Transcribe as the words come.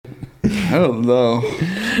I don't know.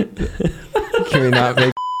 Can we not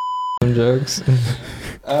make jokes?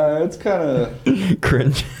 It's kind of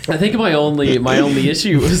Cringe. I think my only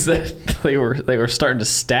issue was that they were starting to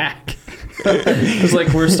stack. It was like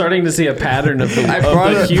we're starting to see a pattern of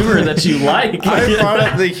the humor that you like.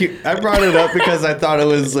 I brought it up because I thought it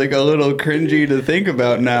was like a little cringy to think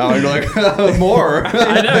about now. And like more.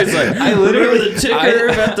 I know. It's like I literally the ticker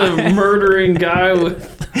about the murdering guy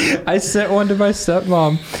with. I sent one to my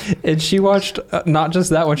stepmom, and she watched not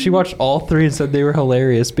just that one. She watched all three and said they were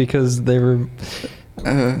hilarious because they're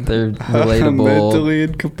relatable. Mentally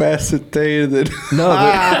incapacitated. No,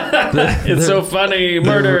 It's so funny.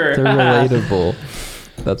 Murder. They're relatable.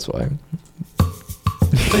 That's why.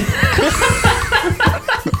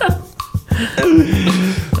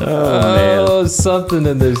 Oh, man. Something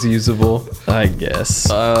in there's usable. I guess.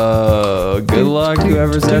 Good luck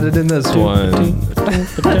whoever's editing this one.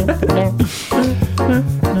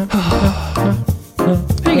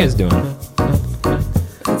 How you guys doing?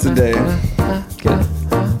 It's a day. Good.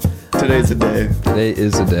 Today's a day. Today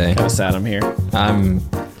is a day. Kind of sad I'm here. I'm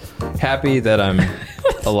happy that I'm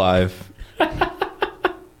alive.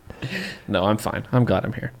 No, I'm fine. I'm glad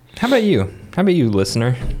I'm here. How about you? How about you,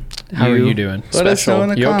 listener? How are you doing? Let us know in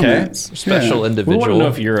the You comments. okay? Special We individual. want to know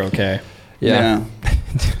if you're okay. Yeah.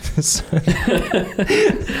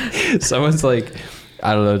 Someone's like,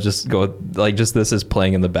 I don't know, just go like just this is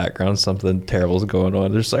playing in the background. Something terrible's going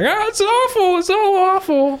on. They're just like, it's awful. It's all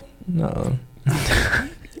awful. No.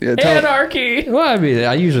 Yeah, Anarchy. Well, I mean,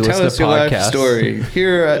 I usually Tell listen us to your life podcasts. story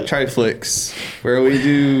here at Triflix, where we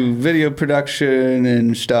do video production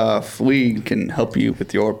and stuff. We can help you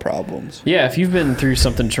with your problems. Yeah, if you've been through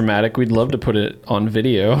something traumatic, we'd love to put it on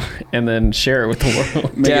video and then share it with the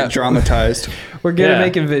world. Make Yeah. it dramatized. We're good Yeah. at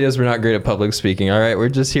making videos.'re not great at public speaking. All right, we're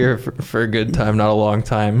just here for a good time, not a long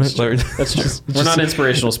time. That's true. We're not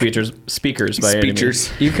inspirational speakers by any means.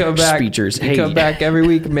 Speechers. You come back. Speechers. You Hey. come back every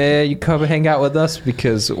week, man. You come hang out with us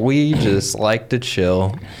because we just like to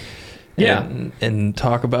chill. Yeah. and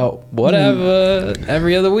talk about whatever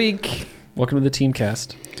every other week. Welcome to the team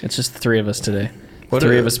cast. It's just the three of us today. What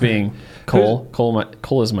Three are- of us being Cole.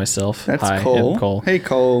 Cole is myself. That's Hi, Cole. I'm Cole. Hey,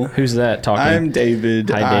 Cole. Who's that talking? I'm David.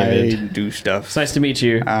 Hi, David. I do stuff. It's nice to meet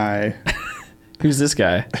you. Who's this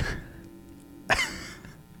guy?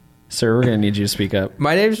 Sir, we're going to need you to speak up.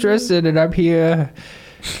 My name's Tristan, and I'm here.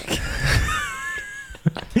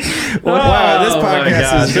 Wow, this Oh my podcast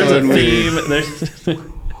gosh, is there's going a weird.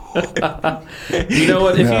 theme. You know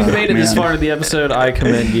what? If Oh, you've made it this man. far in the episode, I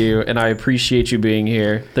commend you, and I appreciate you being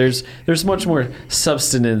here. There's much more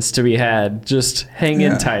substance to be had. Just hang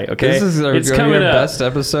in tight, okay? This is our, it's our coming up. best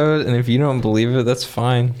episode, and if you don't believe it, that's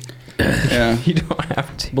fine. Yeah. You don't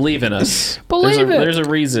have to. Believe in us. Believe it. There's a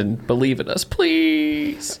reason. Believe in us,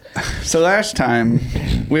 please. So last time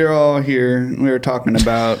we were all here. We were talking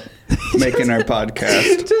about making our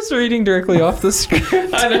podcast. Just reading directly off the script.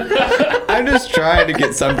 I'm just trying to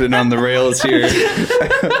get something on the rails here.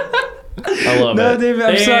 I love No, it. David,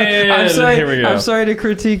 I'm sorry. I'm And sorry. Here we go. I'm sorry to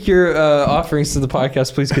critique your offerings to the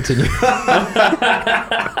podcast. Please continue.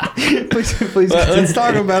 please Let's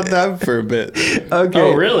talk about that for a bit. Okay.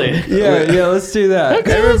 Oh, really? Yeah, let's do that.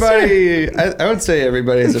 Everybody, I would say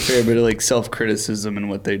everybody has a fair bit of like self-criticism in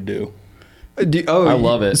what they do. I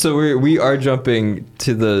love it. So we are jumping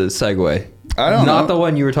to the segue. I don't Not know. the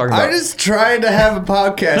one you were talking about. I just tried to have a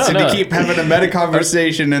podcast No. and to keep having a meta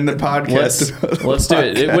conversation in the podcast. Let's do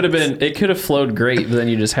it. It could have flowed great, but then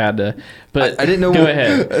you just had to. But I didn't know Go what-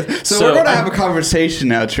 ahead. So we're going to have a conversation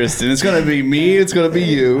now, Tristan. It's going to be me, it's going to be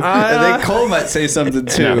you, and then Cole might say something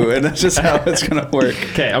too, No. and that's just how it's going to work.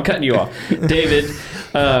 Okay, I'm cutting you off, David.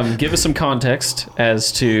 Give us some context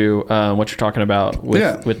as to what you're talking about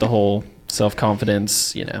with the whole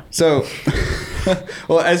self-confidence. So,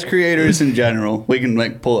 well, as creators in general, we can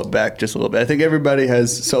like pull it back just a little bit. I think everybody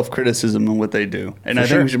has self-criticism in what they do, and I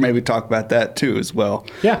think we should maybe talk about that too as well.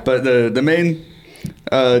 Yeah. But the main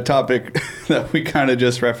topic that we kind of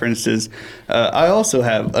just referenced is I also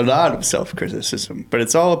have a lot of self-criticism, but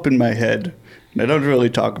it's all up in my head, and I don't really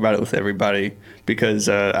talk about it with everybody because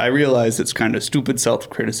I realize it's kind of stupid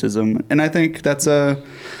self-criticism, and I think that's a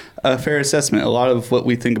fair assessment. A lot of what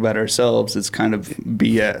we think about ourselves is kind of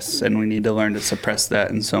BS, and we need to learn to suppress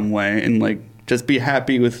that in some way and like just be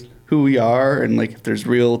happy with who we are, and like if there's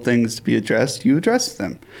real things to be addressed, you address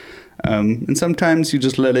them. And sometimes you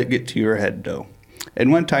just let it get to your head though.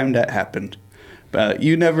 And one time that happened. But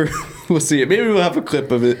you never will see it. Maybe we'll have a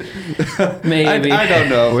clip of it. Maybe. I don't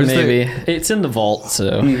know. Maybe it's in the vault,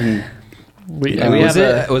 so we was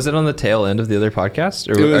have it on the tail end of the other podcast?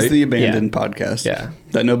 Or It was are the you- abandoned podcast. Yeah.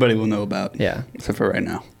 That nobody will know about. Yeah. Except for right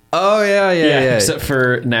now. Oh yeah. Except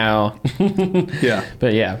for now. Yeah.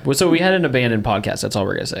 But yeah, so we had an abandoned podcast. That's all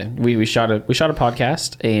we're gonna say. We shot a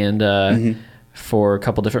podcast, and for a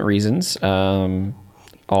couple different reasons,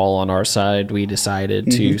 all on our side, we decided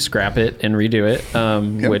to scrap it and redo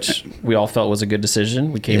it, which we all felt was a good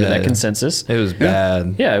decision. We came to that consensus. It was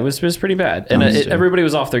bad. Yeah, it was pretty bad, and everybody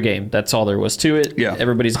was off their game. That's all there was to it. Yeah.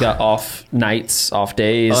 Everybody's got off nights, off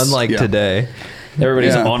days. Unlike today,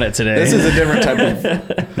 Everybody's on it today. This is a different type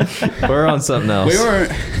of. we're on something else. We weren't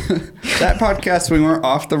that podcast. We weren't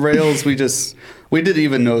off the rails. We didn't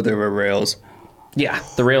even know there were rails. Yeah,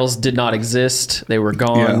 the rails did not exist. They were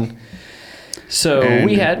gone. Yeah. So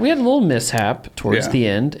we had a little mishap towards the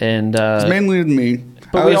end, and it's mainly with me.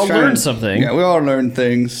 But we all learned something. Yeah, we all learned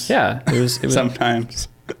things. Yeah, it was sometimes.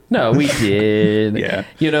 No, we did. Yeah.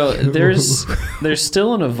 You know, there's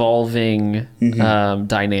still an evolving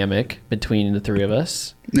dynamic between the three of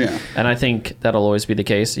us. Yeah. And I think that'll always be the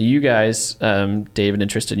case. You guys, David and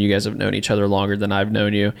Tristan, you guys have known each other longer than I've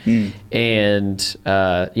known you. And,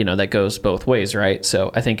 that goes both ways, right?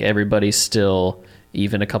 So I think everybody's still,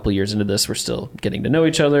 even a couple years into this, we're still getting to know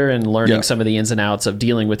each other and learning some of the ins and outs of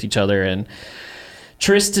dealing with each other. And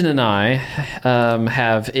Tristan and I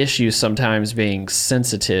have issues sometimes being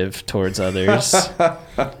sensitive towards others.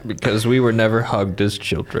 Because we were never hugged as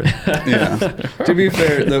children. Yeah. To be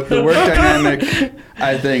fair, the work dynamic,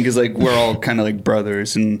 I think, is like we're all kind of like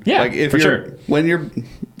brothers, and like if when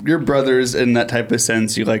you're brothers in that type of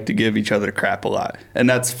sense, you like to give each other crap a lot, and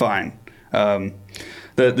that's fine.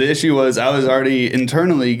 The issue was I was already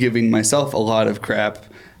internally giving myself a lot of crap,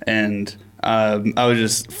 and I was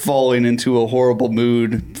just falling into a horrible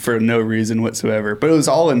mood for no reason whatsoever. But it was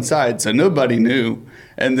all inside, so nobody knew.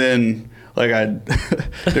 And then,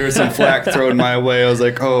 there was some flack thrown my way. I was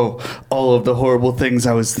like, "Oh, all of the horrible things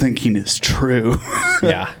I was thinking is true."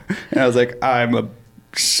 Yeah, and I was like, "I'm a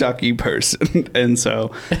sucky person," and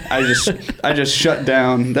so I just shut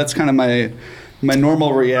down. That's kind of my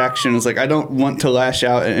normal reaction is like, I don't want to lash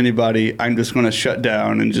out at anybody. I'm just going to shut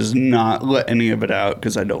down and just not let any of it out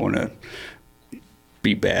because I don't want to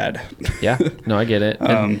be bad. Yeah, no, I get it.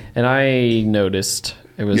 And I noticed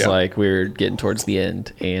it was like we were getting towards the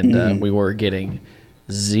end, and we were getting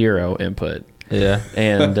zero input. Yeah.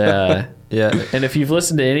 And and if you've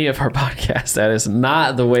listened to any of our podcasts, that is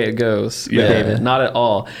not the way it goes, David. Not at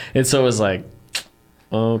all. And so it was like,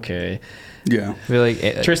 okay. Yeah. I feel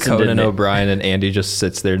like Tristan Conan O'Brien and Andy just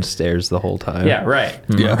sits there and stares the whole time. Yeah, right.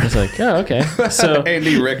 Yeah. It's like, oh, okay. So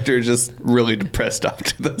Andy Richter just really depressed off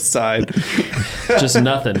to the side. Just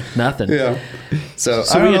nothing. Yeah. So we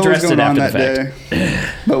I don't know what's addressed going it on after that the day,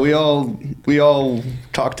 but we all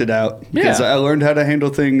talked it out because I learned how to handle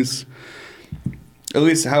things. At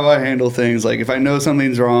least how I handle things. Like if I know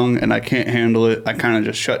something's wrong and I can't handle it, I kind of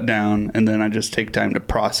just shut down and then I just take time to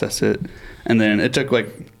process it. And then it took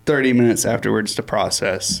like 30 minutes afterwards to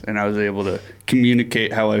process, and I was able to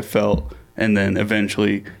communicate how I felt and then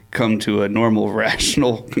eventually come to a normal,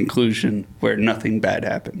 rational conclusion where nothing bad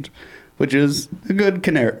happened, which is a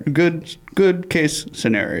good case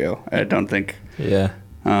scenario. I don't think. Yeah.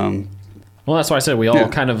 Well, that's why I said we all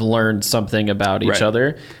kind of learned something about each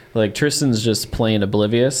other. Like Tristan's just plain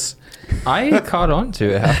oblivious. I caught on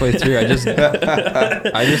to it halfway through.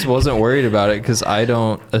 I just wasn't worried about it because I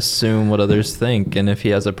don't assume what others think. And if he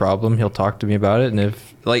has a problem, he'll talk to me about it. And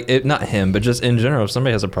if not him, but just in general, if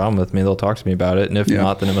somebody has a problem with me, they'll talk to me about it. And if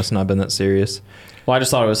not, then it must not have been that serious. Well, I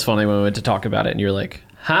just thought it was funny when we went to talk about it, and you're like,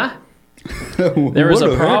 "Huh? There was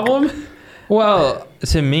a problem?" Well,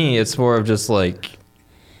 to me, it's more of just like.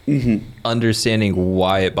 Understanding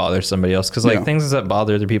why it bothers somebody else, because things that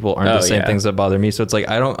bother other people aren't the same things that bother me, so it's like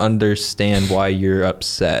I don't understand why you're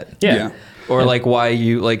upset. Or like why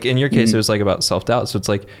you, like in your case it was like about self-doubt, so it's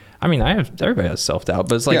like, I mean, everybody has self-doubt,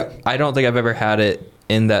 but it's like I don't think I've ever had it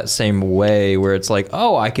in that same way where it's like,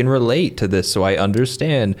 oh, I can relate to this, so I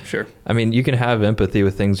understand. Sure. I mean, you can have empathy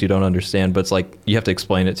with things you don't understand, but it's like you have to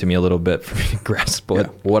explain it to me a little bit for me to grasp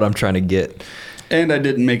what I'm trying to get. And I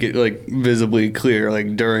didn't make it like visibly clear,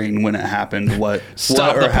 like during when it happened, what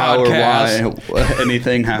or how or why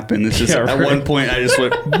anything happened. It's just at one point I just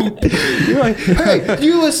went. Boop. You're like, hey,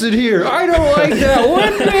 you listen here. I don't like that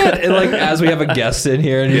one bit. And like as we have a guest in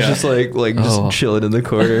here, and he's just like just chilling in the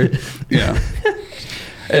corner. Yeah.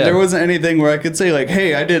 And there wasn't anything where I could say like,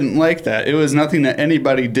 hey, I didn't like that. It was nothing that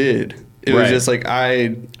anybody did. It was just like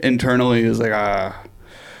I internally was like,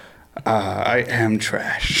 I am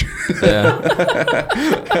trash. Yeah.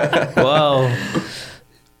 Well,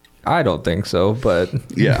 I don't think so, but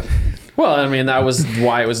yeah. Well, I mean, that was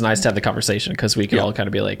why it was nice to have the conversation, because we could all kind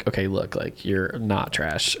of be like, okay, look, like you're not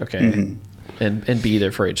trash. Okay. and be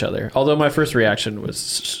there for each other. Although my first reaction was,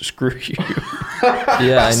 screw you.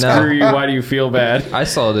 Yeah, I know. Screw you. Why do you feel bad? I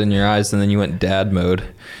saw it in your eyes, and then you went dad mode.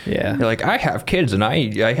 Yeah. You're like, I have kids, and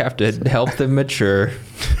I have to help them mature.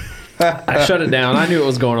 I shut it down. I knew what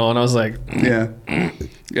was going on. I was like,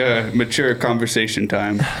 mature conversation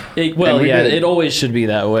time. It always should be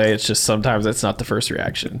that way. It's just sometimes that's not the first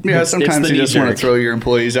reaction. Yeah, sometimes you just want to throw your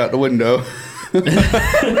employees out the window.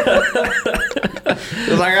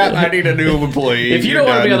 It's like, I need a new employee. If you don't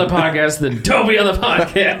want to be on the podcast, then don't be on the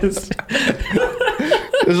podcast.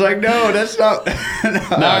 It's like, no, that's not. No,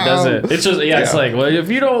 it doesn't. It's just, it's like, well, if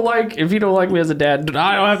you don't like me as a dad,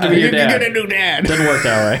 I don't have to be your dad. You get a new dad. Doesn't work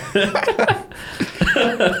that way.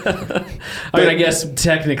 I mean, I guess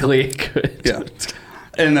technically it could. Yeah.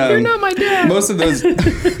 And you're not my dad. Most of those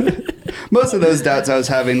doubts I was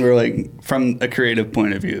having were like from a creative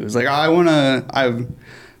point of view. It was like, I want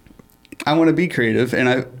to be creative, and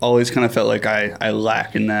I always kind of felt like I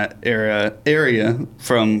lack in that area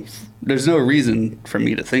from. There's no reason for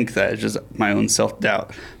me to think that. It's just my own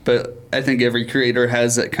self-doubt. But I think every creator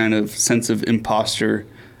has that kind of sense of imposter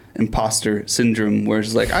syndrome, where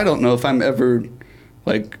it's like, I don't know if I'm ever,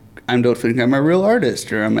 like, I don't think I'm a real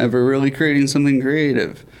artist, or I'm ever really creating something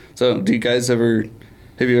creative. So have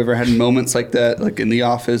you ever had moments like that, like in the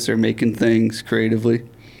office or making things creatively?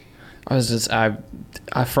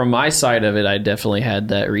 From my side of it, I definitely had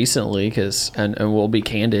that recently and we'll be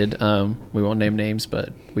candid. We won't name names,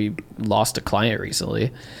 but we lost a client recently,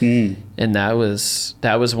 and that was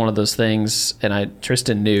one of those things. And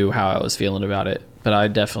Tristan knew how I was feeling about it, but I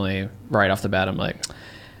definitely right off the bat, I'm like,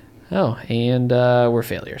 we're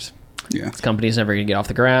failures. Yeah, this company's never gonna get off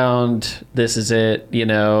the ground. This is it.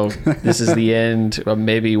 This is the end.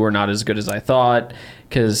 Maybe we're not as good as I thought.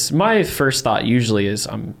 Because my first thought usually is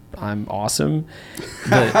I'm awesome,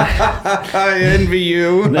 but I envy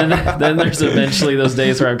you. then there's eventually those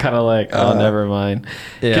days where I'm kind of like, never mind,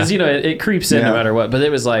 because it creeps in no matter what. But it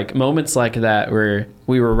was like moments like that where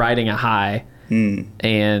we were riding a high,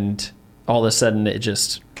 and all of a sudden it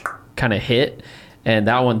just kind of hit, and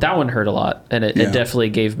that one hurt a lot, and it definitely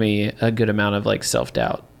gave me a good amount of like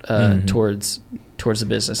self-doubt towards the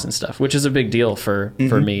business and stuff, which is a big deal for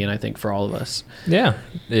me, and I think for all of us. Yeah.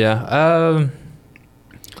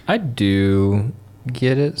 I do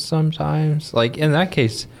get it sometimes. Like in that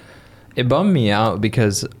case, it bummed me out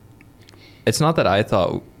because it's not that I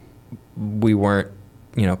thought we weren't,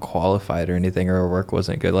 qualified or anything, or our work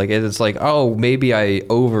wasn't good. Like it's like, oh, maybe I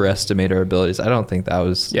overestimate our abilities. I don't think that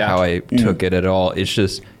was how I took it at all. It's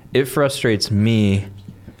just, it frustrates me.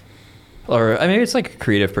 Or maybe it's like a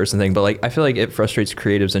creative person thing, but like I feel like it frustrates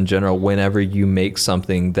creatives in general whenever you make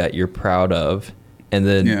something that you're proud of and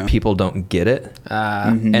then people don't get it.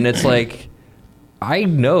 And it's like, I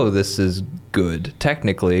know this is good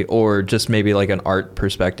technically, or just maybe like an art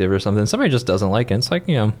perspective or something. Somebody just doesn't like it. It's like,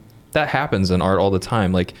 that happens in art all the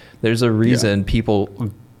time. Like there's a reason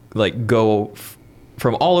people like go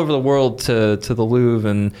from all over the world to the Louvre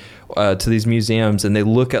and to these museums, and they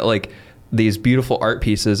look at like these beautiful art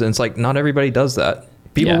pieces, and it's like not everybody does that.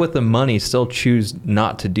 People with the money still choose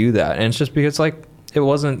not to do that, and it's just because like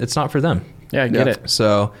it's not for them. I get it.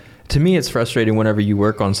 So to me, it's frustrating whenever you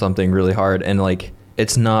work on something really hard and like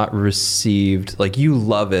it's not received, like you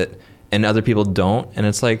love it and other people don't, and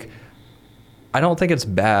it's like, I don't think it's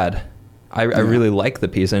bad. I really like the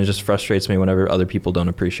piece, and it just frustrates me whenever other people don't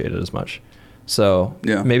appreciate it as much. So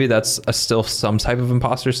maybe that's still some type of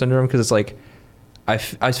imposter syndrome, because it's like I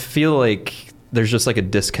feel like there's just like a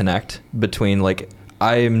disconnect between like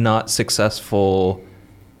I'm not successful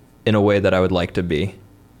in a way that I would like to be,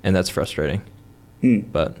 and that's frustrating.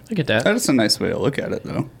 But I get that. That's a nice way to look at it,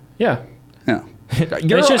 though. Yeah.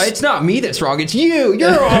 It's not me that's wrong. It's you.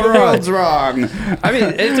 You're all wrong. I mean,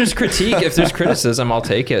 if there's critique, if there's criticism, I'll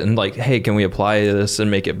take it and like, hey, can we apply this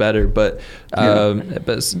and make it better? But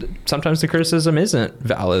sometimes the criticism isn't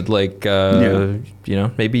valid. Like,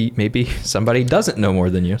 maybe somebody doesn't know more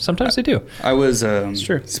than you. Sometimes they do. I was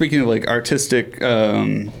speaking of like artistic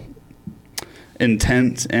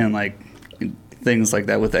intent and like things like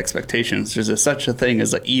that with expectations. There's such a thing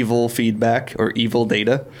as evil feedback or evil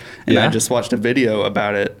data, and I just watched a video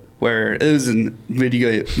about it where it was in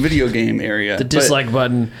video game area. The dislike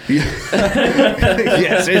button.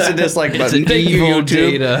 Yes, it's a dislike button. Thank you,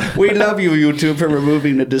 YouTube. Data. We love you, YouTube, for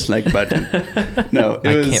removing the dislike button. No,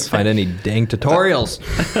 I can't find any dang tutorials.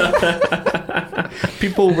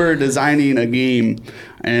 People were designing a game,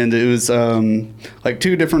 and it was like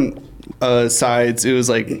two different sides. It was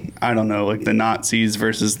like, I don't know, like the Nazis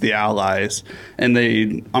versus the Allies, and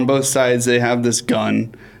they on both sides they have this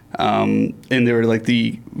gun, and they were like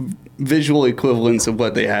the visual equivalents of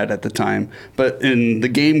what they had at the time. But in the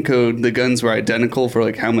game code, the guns were identical for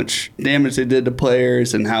like how much damage they did to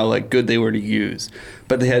players and how like good they were to use.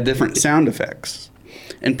 But they had different sound effects.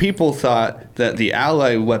 And people thought that the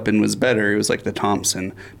ally weapon was better. It was like the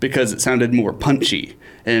Thompson because it sounded more punchy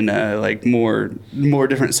and like more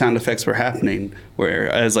different sound effects were happening.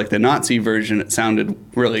 Whereas like the Nazi version, it sounded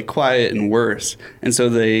really quiet and worse. And so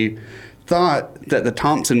they thought that the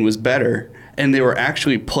Thompson was better, and they were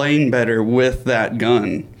actually playing better with that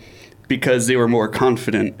gun because they were more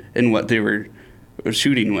confident in what they were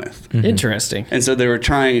shooting with. Mm-hmm. Interesting. And so they were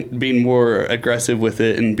being more aggressive with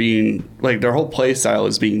it, and being like their whole play style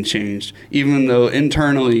is being changed, even though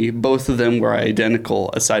internally both of them were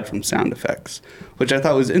identical aside from sound effects, which I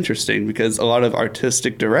thought was interesting because a lot of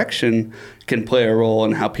artistic direction can play a role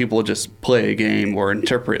in how people just play a game or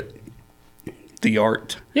interpret the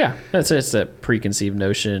art. Yeah, it's a preconceived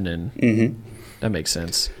notion, and that makes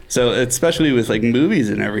sense. So especially with like movies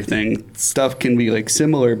and everything, stuff can be like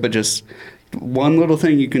similar, but just one little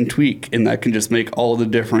thing you can tweak, and that can just make all the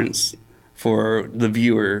difference for the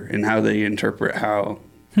viewer and how they interpret how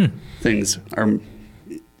things are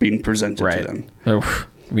being presented to them. Oh,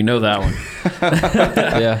 we know that one.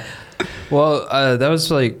 Yeah. Well, that was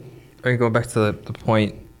like, going back to the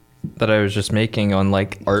point that I was just making on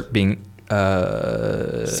like art being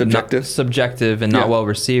subjective and not well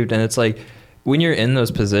received. And it's like, when you're in those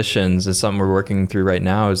positions, it's something we're working through right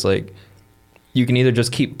now, is like, you can either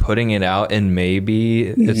just keep putting it out and maybe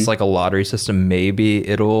it's like a lottery system, maybe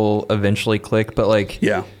it'll eventually click. But like,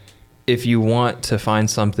 if you want to find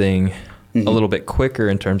something a little bit quicker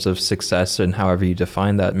in terms of success and however you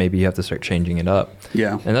define that, maybe you have to start changing it up.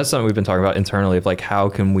 Yeah. And that's something we've been talking about internally, of like, how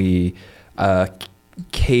can we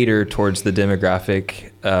cater towards the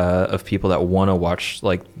demographic of people that want to watch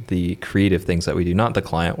like the creative things that we do, not the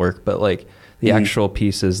client work, but like the actual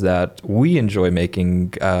pieces that we enjoy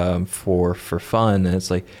making for fun. And it's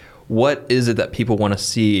like, what is it that people want to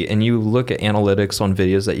see? And you look at analytics on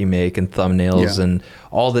videos that you make and thumbnails and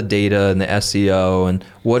all the data and the SEO and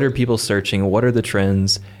what are people searching? What are the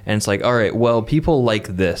trends? And it's like, all right, well, people like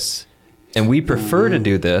this and we prefer to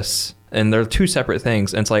do this. And they're two separate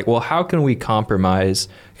things. And it's like, well, how can we compromise?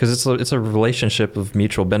 Because it's a relationship of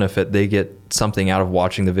mutual benefit. They get something out of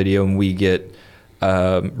watching the video, and we get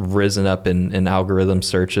risen up in algorithm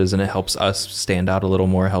searches, and it helps us stand out a little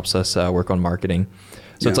more, helps us work on marketing.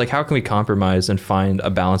 So it's like, how can we compromise and find a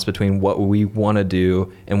balance between what we want to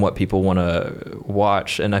do and what people want to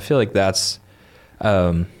watch? And I feel like that's,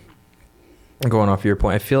 going off your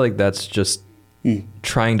point, I feel like that's just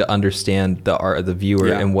trying to understand the art of the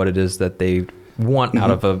viewer and what it is that they want out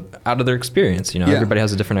of their experience. You know, everybody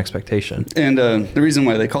has a different expectation. And the reason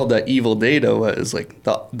why they called that evil data was like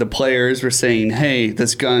the players were saying, hey,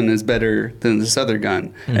 this gun is better than this other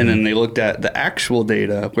gun. And then they looked at the actual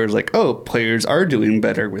data where it's like, oh, players are doing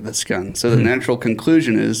better with this gun. So the natural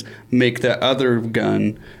conclusion is make that other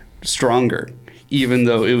gun stronger, even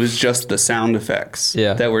though it was just the sound effects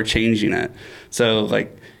that were changing it. So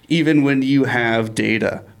like, even when you have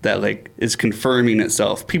data that like is confirming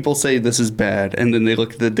itself, people say this is bad, and then they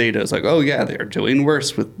look at the data, it's like, oh yeah, they're doing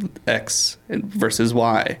worse with X versus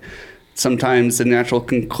Y. Sometimes the natural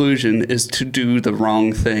conclusion is to do the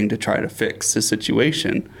wrong thing to try to fix the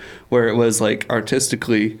situation, where it was like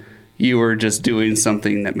artistically you were just doing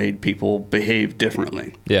something that made people behave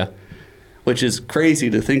differently. Yeah. Which is crazy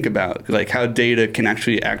to think about, like how data can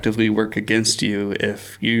actually actively work against you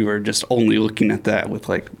if you are just only looking at that with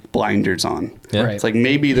like blinders on. Yeah. It's like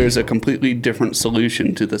maybe there's a completely different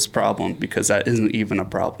solution to this problem because that isn't even a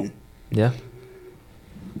problem. Yeah.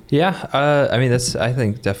 Yeah. I mean, that's, I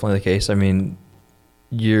think, definitely the case. I mean,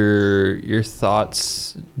 your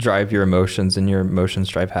thoughts drive your emotions, and your emotions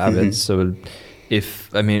drive habits. So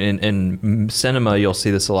if, I mean, in cinema, you'll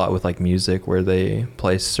see this a lot with like music, where they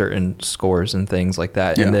play certain scores and things like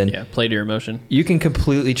that. And then play to your emotion. You can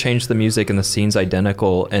completely change the music and the scene's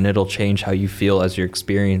identical, and it'll change how you feel as you're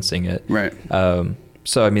experiencing it. Right.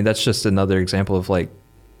 So, I mean, that's just another example of like,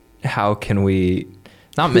 how can we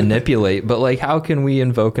not manipulate, but like, how can we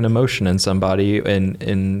invoke an emotion in somebody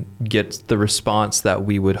and get the response that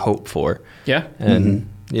we would hope for? Yeah. And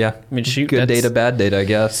yeah, I mean, shoot, good data, bad data, I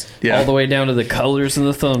guess. Yeah. All the way down to the colors and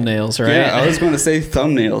the thumbnails, right? Yeah, I was going to say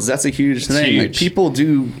thumbnails. That's a huge thing. Huge. Like, people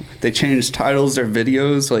they change titles or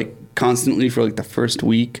videos like constantly for like the first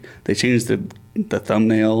week. They change the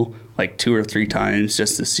thumbnail like 2 or 3 times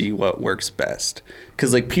just to see what works best.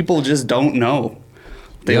 Because like people just don't know.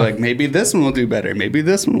 They like, maybe this one will do better. Maybe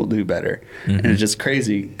this one will do better. And it's just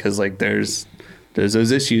crazy because like there's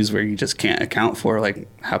those issues where you just can't account for like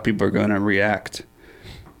how people are going to react.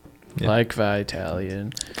 Like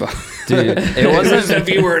Vitalian. Dude, it wasn't... The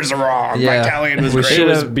viewers wrong. Yeah. Vitalian was great. It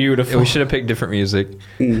was beautiful. We should have picked different music.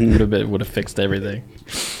 Would have fixed everything.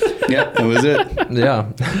 Yep, that was it. Yeah.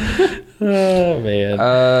 Oh, man.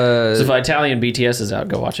 So Vitalian BTS is out.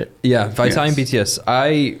 Go watch it. Yeah, Vitalian BTS.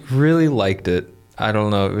 I really liked it. I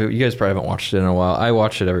don't know. You guys probably haven't watched it in a while. I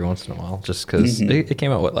watch it every once in a while just because it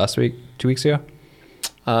came out, last week? 2 weeks ago?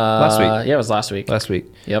 Last week. Yeah, it was last week. Last week.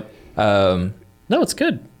 Yep. No, it's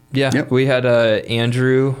good. Yeah, yep. We had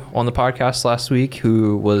Andrew on the podcast last week,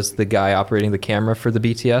 who was the guy operating the camera for the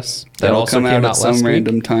BTS. That also came out at some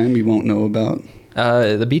random time you won't know about.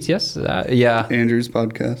 The BTS? Yeah. Andrew's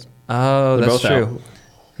podcast. Oh, that's true. Out.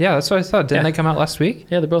 Yeah, that's what I thought. Didn't they come out last week?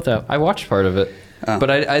 Yeah, they're both out. I watched part of it. Oh.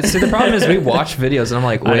 But I see the problem is we watch videos and I'm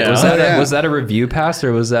like, wait, was that a review pass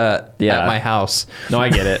or was that at my house? No, I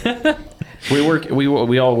get it.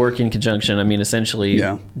 We all work in conjunction. I mean, essentially,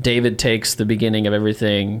 David takes the beginning of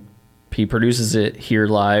everything, he produces it here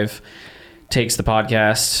live, takes the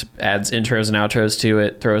podcast, adds intros and outros to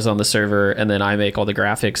it, throws on the server, and then I make all the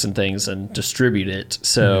graphics and things and distribute it.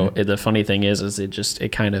 So the funny thing is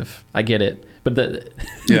it kind of, I get it. But the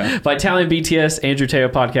Vitalian BTS Andrew Teo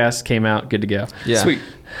podcast came out, good to go. Yeah. Sweet.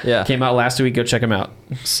 Yeah. Came out last week, go check them out.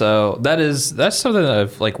 So that's something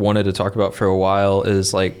that I've wanted to talk about for a while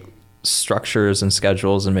is structures and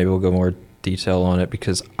schedules, and maybe we'll go more detail on it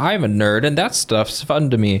because I'm a nerd and that stuff's fun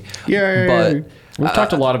to me. Yeah. But we've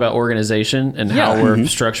talked a lot about organization and how we're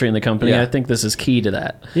structuring the company. I think this is key to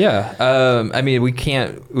that. Yeah. I mean, we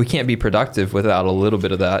can't be productive without a little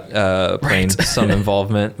bit of that playing some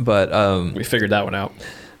involvement, but we figured that one out.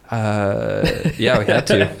 Yeah, we had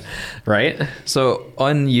to. Right? So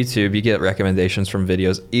on YouTube, you get recommendations from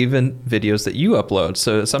videos, even videos that you upload.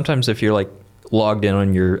 So sometimes if you're logged in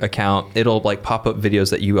on your account, it'll pop up videos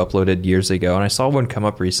that you uploaded years ago. And I saw one come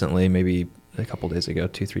up recently, maybe a couple days ago,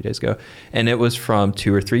 2-3 days ago, and it was from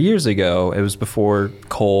 2 or 3 years ago. It was before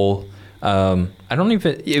Cole. You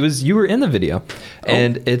were in the video,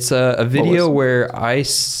 and it's a video where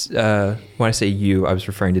when I say you, I was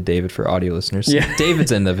referring to David for audio listeners. Yeah.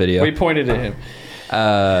 David's in the video. We pointed at him.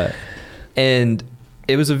 And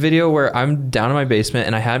it was a video where I'm down in my basement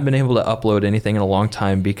and I hadn't been able to upload anything in a long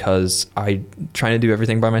time because I trying to do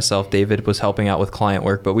everything by myself. David was helping out with client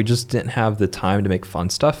work, but we just didn't have the time to make fun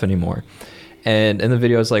stuff anymore. And in the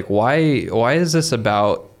video, I was like, why is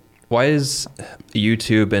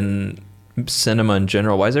YouTube and cinema in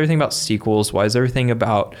general, why is everything about sequels? Why is everything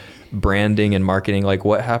about branding and marketing?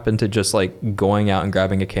 What happened to just going out and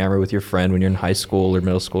grabbing a camera with your friend when you're in high school or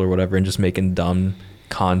middle school or whatever and just making dumb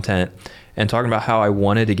content? And talking about how I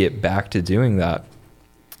wanted to get back to doing that.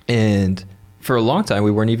 And for a long time,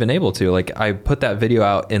 we weren't even able to. I put that video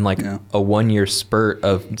out in a 1 year spurt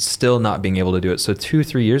of still not being able to do it. So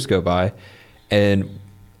 2-3 years go by, and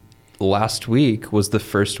last week was the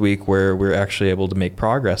first week where we're actually able to make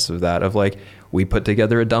progress of that. We put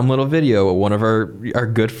together a dumb little video. One of our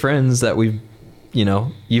good friends that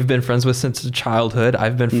you've been friends with since childhood.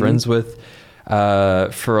 I've been friends with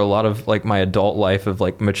for a lot of my adult life of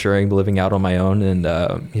maturing, living out on my own.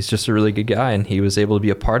 And he's just a really good guy, and he was able to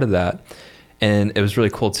be a part of that. And it was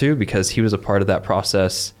really cool too, because he was a part of that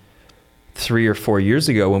process 3 or 4 years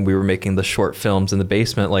ago when we were making the short films in the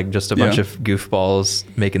basement, just a bunch of goofballs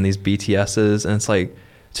making these BTSs. And it's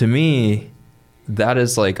to me, that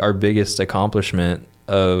is our biggest accomplishment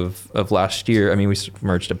of last year. I mean, we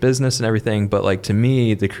merged a business and everything, but to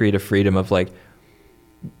me, the creative freedom of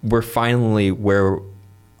we're finally moving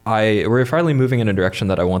in a direction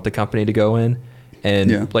that I want the company to go in.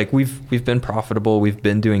 And we've been profitable. We've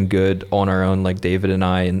been doing good on our own, David and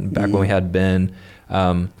I, and back when we had Ben,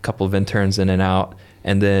 a couple of interns in and out.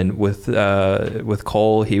 And then with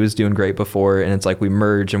Cole, he was doing great before. And it's we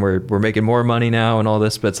merge and we're making more money now and all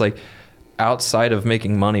this, but it's outside of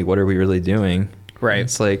making money, what are we really doing? Right.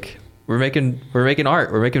 It's we're making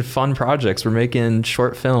art, we're making fun projects, we're making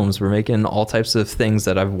short films, we're making all types of things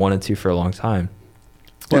that I've wanted to for a long time.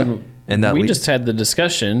 And that we just had the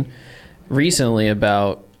discussion recently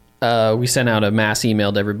about we sent out a mass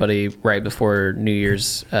email to everybody right before New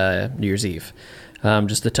Year's Eve,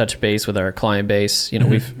 just to touch base with our client base.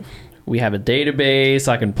 We have a database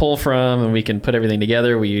I can pull from, and we can put everything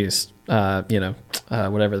together. We use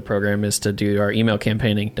whatever the program is to do our email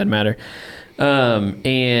campaigning, doesn't matter.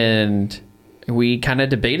 And we kind of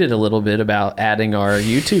debated a little bit about adding our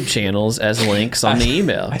YouTube channels as links on the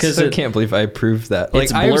email. I can't believe I approved that.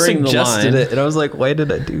 It's blurring the line. It, and I was like, why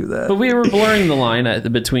did I do that? But we were blurring the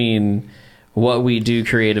line between what we do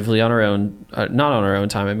creatively on our own, not on our own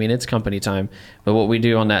time. I mean, it's company time, but what we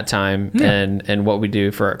do on that time and what we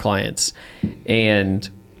do for our clients. And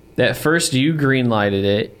At first, you green-lighted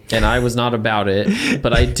it, and I was not about it,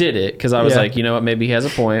 but I did it because I was like, you know what, maybe he has a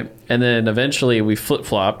point. And then eventually we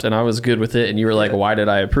flip-flopped, and I was good with it, and you were like, why did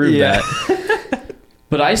I approve that?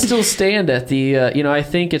 But I still stand at the, I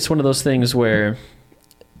think it's one of those things where,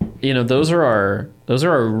 those are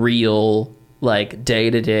our real, like,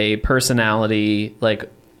 day-to-day personality.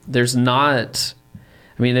 Like, there's not...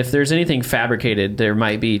 I mean, if there's anything fabricated, there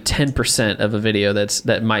might be 10% of a video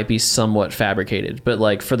that might be somewhat fabricated. But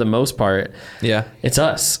like for the most part, it's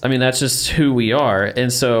us. I mean, that's just who we are.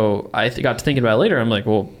 And so I got to thinking about it later. I'm like,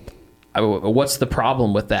 well, what's the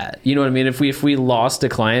problem with that? You know what I mean? If we lost a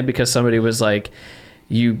client because somebody was like,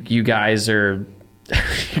 you guys are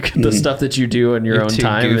the stuff that you do in your own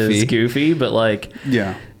time is goofy, but like,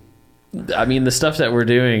 I mean, the stuff that we're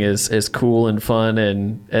doing is cool and fun,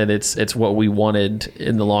 and it's what we wanted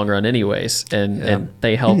in the long run anyways. And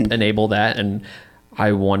they help enable that. And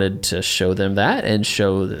I wanted to show them that and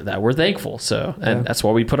show that we're thankful. So, and that's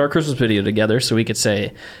why we put our Christmas video together, so we could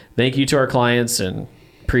say thank you to our clients and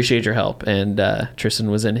appreciate your help. And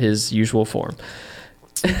Tristan was in his usual form.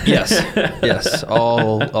 Yes.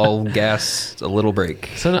 All gas, a little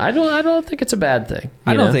brake. So I don't think it's a bad thing.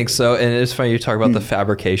 I don't think so. And it's funny you talk about the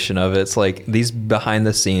fabrication of it. It's like these behind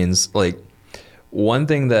the scenes. Like one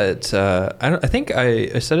thing that I think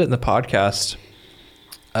I said it in the podcast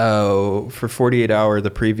for 48 Hour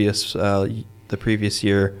the previous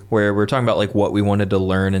year, where we're talking about like what we wanted to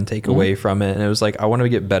learn and take away from it. And it was like I want to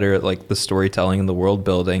get better at like the storytelling and the world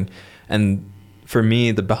building. And for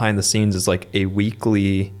me, the behind the scenes is like a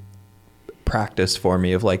weekly practice for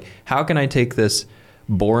me of like, how can I take this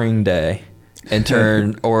boring day and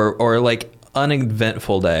turn or like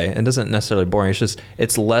uneventful day? It doesn't necessarily boring. It's just,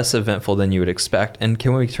 it's less eventful than you would expect. And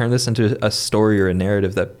can we turn this into a story or a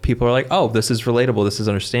narrative that people are like, oh, this is relatable. This is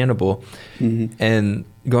understandable. And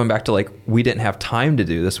going back to like, we didn't have time to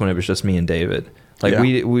do this when it was just me and David. Like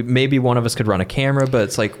we maybe one of us could run a camera, but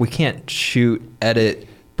it's like, we can't shoot, edit,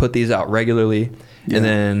 put these out regularly. And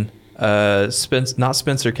then not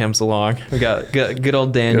Spencer comes along. We got good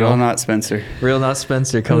old Daniel. Real not Spencer. Real not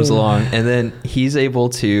Spencer comes along, and then he's able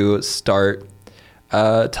to start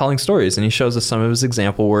telling stories, and he shows us some of his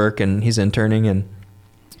example work, and he's interning, and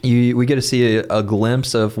we get to see a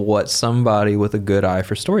glimpse of what somebody with a good eye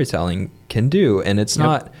for storytelling can do. And it's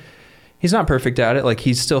not, he's not perfect at it. Like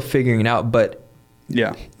he's still figuring it out, but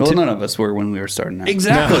well, none of us were when we were starting out.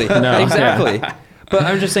 Exactly. Exactly. But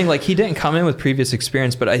I'm just saying, like, he didn't come in with previous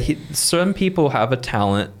experience, but some people have a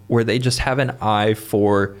talent where they just have an eye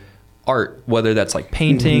for art, whether that's like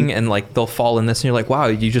painting and like they'll fall in this and you're like, wow,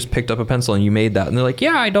 you just picked up a pencil and you made that. And they're like,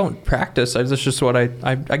 yeah, I don't practice. That's just what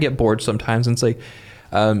I get bored sometimes. And it's like,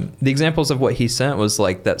 the examples of what he sent was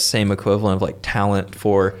like that same equivalent of like talent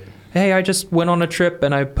for, hey, I just went on a trip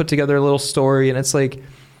and I put together a little story. And it's like,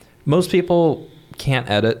 most people can't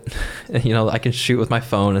edit, I can shoot with my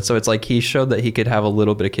phone. And so it's like he showed that he could have a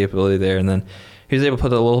little bit of capability there, and then he was able to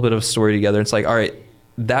put a little bit of a story together. It's like, all right,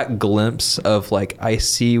 that glimpse of like, I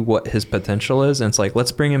see what his potential is, and it's like,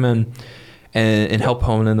 let's bring him in and help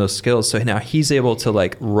hone in those skills. So now he's able to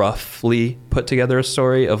like roughly put together a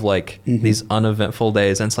story of like these uneventful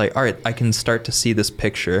days, and it's like, all right, I can start to see this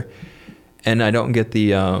picture, and I don't get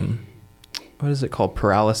the what is it called?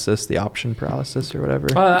 Paralysis, the option paralysis or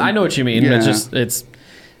whatever. I know what you mean. Yeah. It's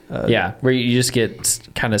where you just get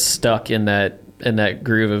kind of stuck in that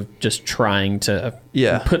groove of just trying to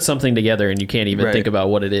put something together, and you can't even think about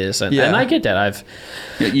what it is. And I get that.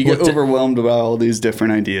 You get overwhelmed about all these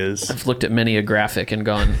different ideas. I've looked at many a graphic and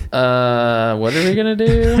gone, what are we going to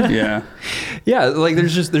do? Yeah. Like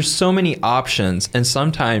there's so many options, and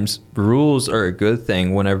sometimes rules are a good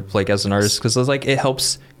thing whenever, like as an artist, because it's like, it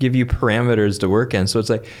helps give you parameters to work in. So it's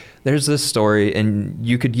like, there's this story and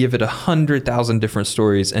you could give it 100,000 different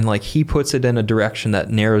stories, and like he puts it in a direction that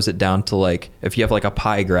narrows it down to like, if you have like a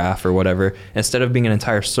pie graph or whatever, instead of being an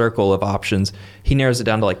entire circle of options, he narrows it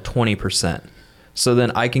down to like 20%. So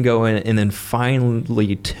then I can go in and then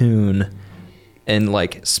finely tune and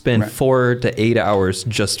like spend 4 to 8 hours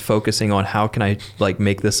just focusing on how can I like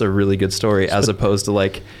make this a really good story, as opposed to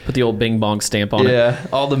like put the old bing bong stamp on it. Yeah,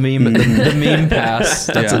 all the meme the meme pass.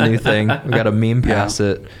 That's a new thing. We got to meme pass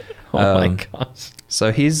it. Oh my gosh.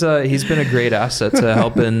 So he's been a great asset to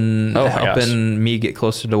helping me get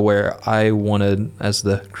closer to where I wanted as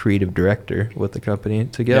the creative director with the company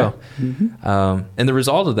to go. And the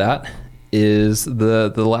result of that is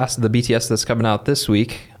the BTS that's coming out this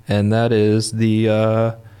week, and that is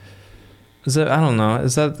I don't know,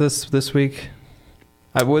 is that this week?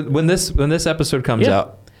 When this episode comes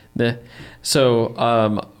out.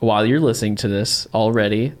 So while you're listening to this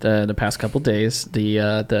already, the past couple days,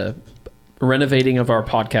 the renovating of our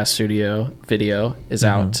podcast studio video is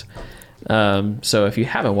out. So if you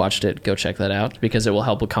haven't watched it, go check that out because it will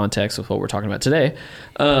help with context with what we're talking about today.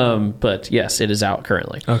 But yes, it is out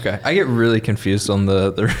currently. Okay. I get really confused on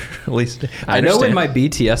the release date. I know when my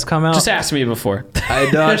BTS come out. Just ask me before.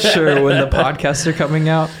 I'm not sure when the podcasts are coming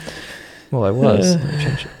out. Well, I was.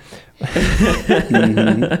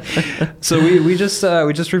 So we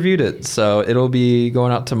just reviewed it. So it'll be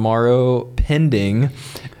going out tomorrow pending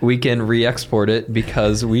we can re-export it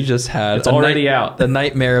because we just had it's already out. The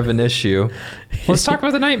nightmare of an issue. Let's talk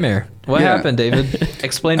about the nightmare. What happened, David?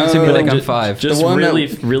 Explain it to me like I'm 5. Just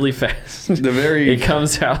really fast. It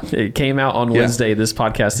comes out. It came out on Wednesday. This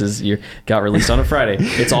podcast got released on a Friday.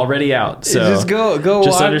 It's already out. So just go.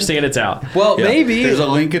 Just understand it's out. Well, maybe there's a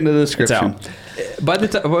link in the description. It's out. By the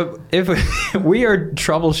time if we are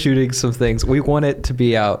troubleshooting some things, we want it to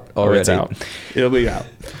be out already. It's out. It'll be out.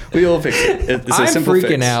 We will fix it. It's a simple fix.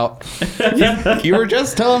 I'm freaking out. You were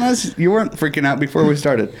just telling us you weren't freaking out before we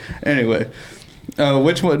started. Anyway,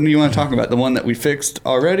 which one do you want to talk about? The one that we fixed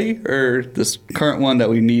already, or this current one that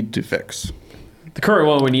we need to fix? The current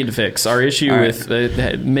one we need to fix. Our issue with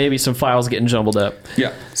maybe some files getting jumbled up.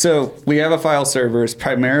 Yeah. So we have a file server. It's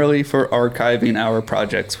primarily for archiving our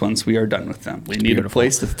projects once we are done with them. We need a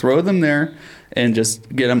place to throw them there and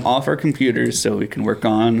just get them off our computers so we can work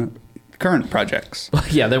on current projects.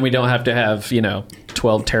 Yeah, then we don't have to have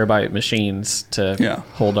 12 terabyte machines to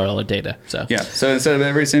hold all the data. So instead of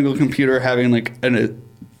every single computer having like a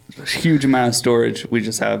huge amount of storage, we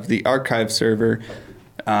just have the archive server.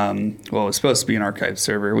 It's supposed to be an archive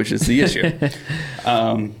server, which is the issue.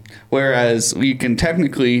 Whereas we can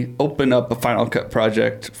technically open up a Final Cut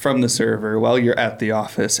project from the server while you're at the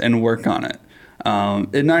office and work on it.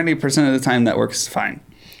 And 90% of the time that works fine,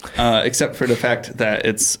 except for the fact that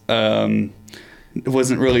it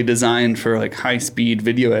wasn't really designed for like high-speed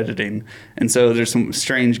video editing. And so there's some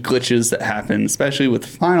strange glitches that happen, especially with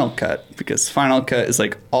Final Cut, because Final Cut is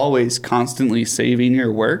like always constantly saving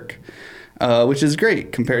your work. Which is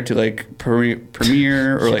great compared to like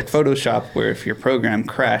Premiere or like Photoshop, where if your program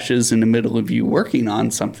crashes in the middle of you working on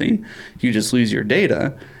something, you just lose your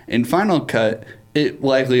data. In Final Cut, it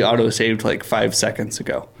likely auto-saved like 5 seconds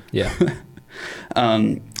ago. Yeah.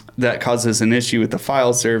 That causes an issue with the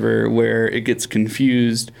file server where it gets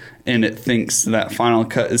confused and it thinks that Final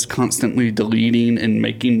Cut is constantly deleting and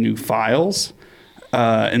making new files.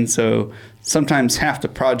 And so sometimes half the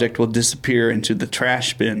project will disappear into the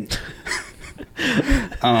trash bin.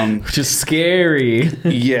 Which is scary.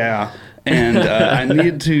 Yeah. And I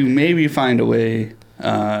need to maybe find a way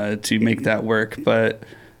to make that work. But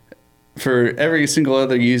for every single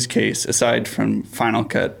other use case, aside from Final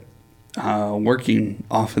Cut working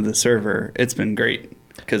off of the server, it's been great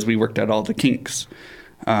because we worked out all the kinks.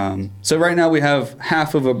 So right now we have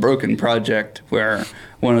half of a broken project where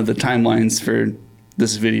one of the timelines for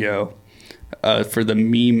this video for the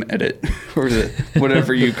meme edit or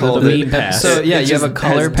whatever you call the meme pass. So you have a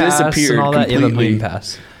color pass and all that. You have a meme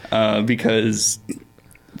pass because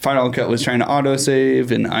Final Cut was trying to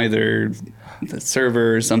autosave and either the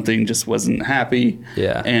server or something just wasn't happy.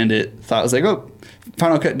 Yeah, and it thought it was like, oh,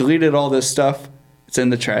 Final Cut deleted all this stuff. It's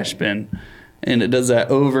in the trash bin, and it does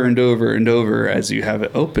that over and over and over as you have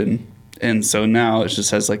it open. And so now it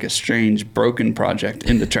just has like a strange broken project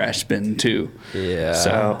in the trash bin too. Yeah.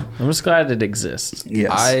 So I'm just glad it exists.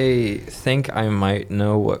 Yes. I think I might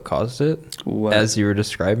know what caused it as you were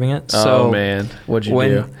describing it. So man, what'd you do?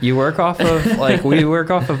 When you work off of we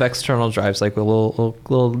work off of external drives, like a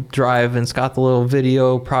little drive, and it's got the little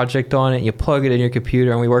video project on it. You plug it in your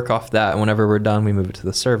computer, and we work off that. And whenever we're done, we move it to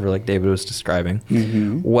the server, like David was describing.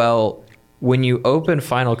 Mm-hmm. Well, when you open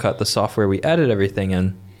Final Cut, the software we edit everything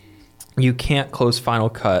in, you can't close Final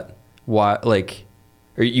Cut or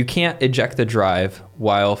you can't eject the drive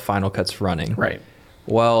while Final Cut's running. Right.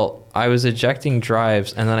 Well, I was ejecting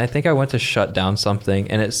drives, and then I think I went to shut down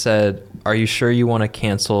something, and it said, "Are you sure you want to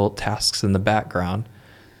cancel tasks in the background?"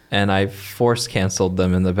 And I force canceled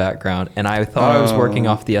them in the background, and I thought I was working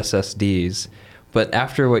off the SSDs, but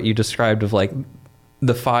after what you described of like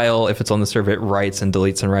the file, if it's on the server, it writes and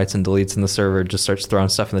deletes and writes and deletes, and the server just starts throwing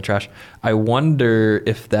stuff in the trash. I wonder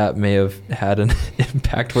if that may have had an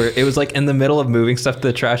impact where it was like in the middle of moving stuff to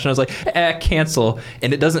the trash, and I was like, cancel.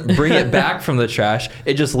 And it doesn't bring it back from the trash.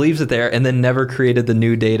 It just leaves it there and then never created the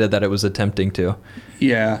new data that it was attempting to.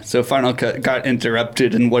 Yeah. So Final Cut got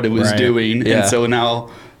interrupted in what it was doing. Yeah. And so now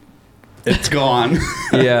it's gone.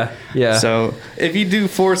 Yeah. So if you do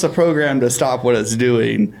force a program to stop what it's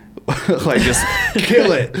doing, like just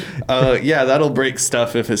kill it. Yeah, that'll break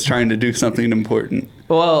stuff if it's trying to do something important.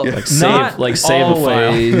 Well, Yeah. save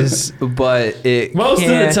always, a file. But it Most of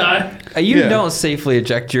the time. You don't safely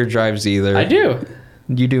eject your drives either. I do.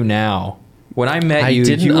 You do now. When I met you,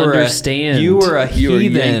 didn't you were understand. You were a heathen.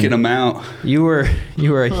 You were yanking them out. You were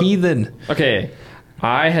a heathen. Okay,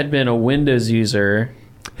 I had been a Windows user.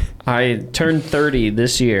 I turned 30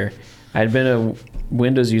 this year. I had been a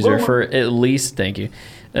Windows user for at least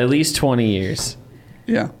 20 years.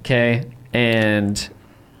 Yeah. Okay, and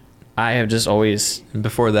I have just always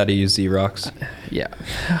Before that, he used Xerox. Yeah.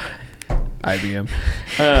 IBM.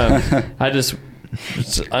 I just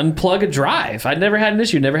unplug a drive. I never had an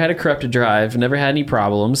issue, never had a corrupted drive, never had any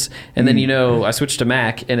problems. And then, I switched to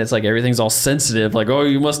Mac and it's like everything's all sensitive. Like, oh,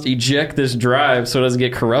 you must eject this drive so it doesn't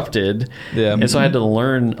get corrupted. Yeah. And so I had to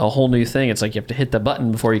learn a whole new thing. It's like you have to hit the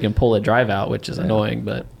button before you can pull a drive out, which is annoying,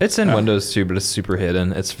 but It's in Windows too, but it's super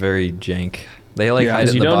hidden. It's very jank. They hide it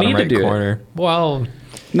in you the don't bottom need to right do it. corner. Well,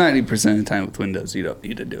 90% of the time with Windows, you don't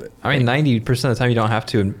need to do it. I mean, 90% of the time you don't have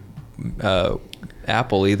to in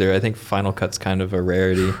Apple either. I think Final Cut's kind of a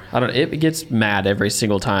rarity. I don't. It gets mad every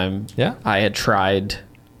single time. Yeah? I had tried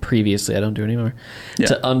previously. I don't do it anymore. Yeah.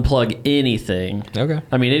 To unplug anything. Okay.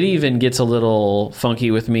 I mean, it even gets a little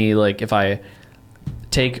funky with me. Like if I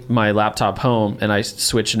take my laptop home and I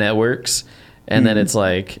switch networks, and then it's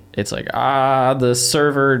like the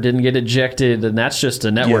server didn't get ejected, and that's just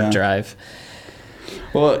a network drive.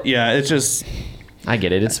 Well, yeah, it's just I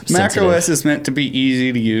get it. It's Mac sensitive. OS is meant to be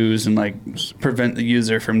easy to use and like prevent the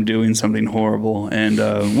user from doing something horrible. And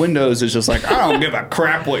Windows is just like, I don't give a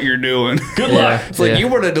crap what you're doing. Good luck. It's like, you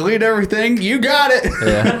want to delete everything? You got it.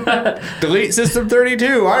 Yeah. Delete System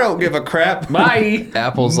 32. I don't give a crap. Bye.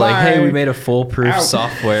 Apple's like, hey, we made a foolproof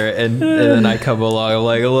software, and then I come along, I'm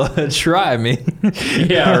like, well, try me.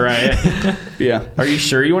 Yeah, right. Yeah. Are you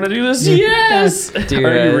sure you want to do this? Yes. Dude,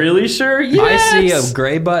 are you really sure? Yes. I see a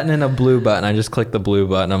gray button and a blue button. I just click the blue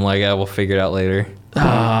button. I'm like, yeah, we'll figure it out later.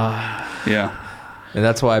 Yeah. And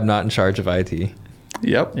that's why I'm not in charge of IT.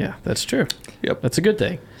 Yep. Yeah, that's true. Yep. That's a good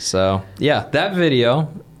thing. So, yeah, that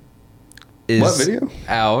video is What video?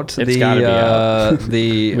 out. It's gotta be out.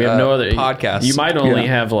 The We have no other podcast. You might only Yeah.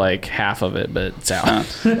 have like half of it, but it's out.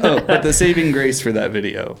 But the saving grace for that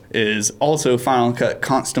video is also Final Cut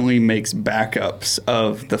constantly makes backups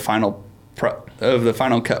of the Final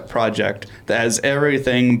Cut project that has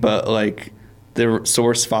everything but like the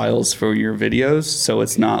source files for your videos, so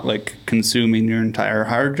it's not like consuming your entire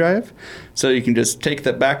hard drive. So you can just take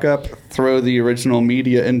that backup, throw the original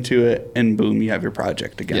media into it, and boom, you have your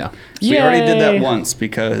project again. Yeah. So we already did that Yay. once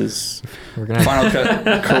because We're gonna- Final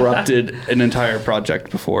Cut corrupted an entire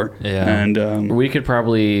project before. Yeah. And We could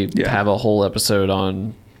probably Yeah. have a whole episode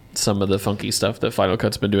on some of the funky stuff that Final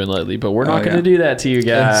Cut's been doing lately, but we're not Oh, going to yeah. do that to you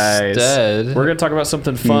guys. Instead- we're going to talk about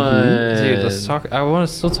something fun. Dude, let's talk. I want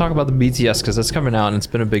to still talk about the BTS because that's coming out and it's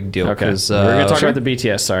been a big deal. Okay, Cause, we're going to talk about the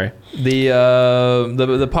BTS. Sorry.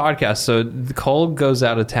 the podcast. So Cole goes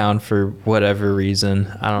out of town for whatever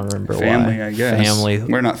reason. I don't remember family, why. I guess. Family.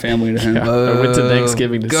 We're not family to him. I went to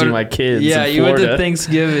Thanksgiving to go see my kids. Yeah, in you went to Florida.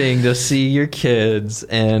 Thanksgiving to see your kids,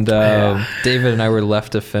 and David and I were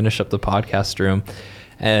left to finish up the podcast room.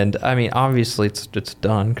 And I mean, obviously, it's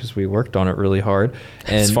done because we worked on it really hard.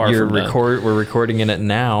 And It's far from done. we're recording in it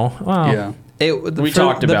now. Well, Yeah. We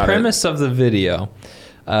talked about the it. premise of the video.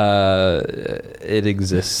 It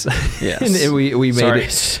exists. Yes. And we made Sorry.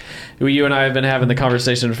 it. You and I have been having the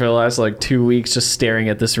conversation for the last like 2 weeks, just staring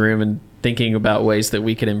at this room and thinking about ways that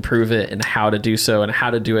we could improve it and how to do so and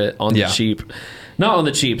how to do it on the cheap. Not on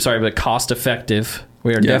the cheap, sorry, but cost effective.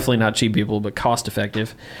 We are definitely not cheap people, but cost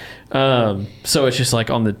effective. So it's just like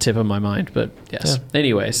on the tip of my mind. But yes. Yeah.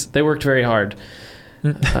 Anyways, they worked very hard.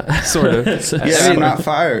 Sort of. Yeah, I'm not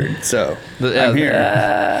fired, so I'm here.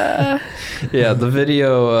 Yeah, the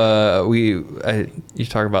video you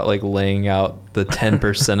talk about like laying out the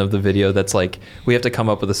 10% of the video that's like we have to come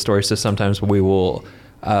up with a story, so sometimes we will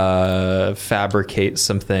fabricate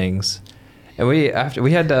some things. And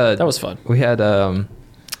that was fun. We had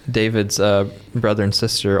David's brother and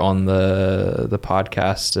sister on the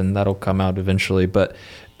podcast, and that'll come out eventually. But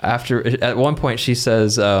at one point she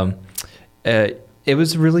says it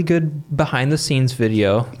was really good behind the scenes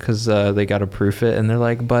video because they got to proof it, and they're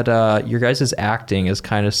like, but your guys' acting is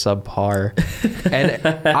kind of subpar. And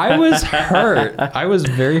I was hurt. I was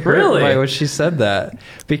very hurt by when she said that,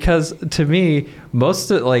 because to me,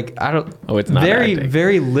 most of it's not very acting.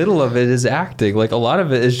 very little of it is acting. Like a lot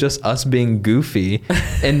of it is just us being goofy,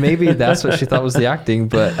 and maybe that's what she thought was the acting.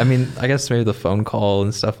 But I mean, I guess maybe the phone call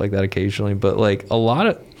and stuff like that occasionally, but like a lot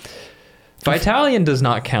of Vitalian does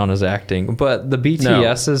not count as acting, but the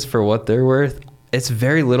BTSs, for what they're worth, it's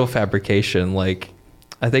very little fabrication. Like,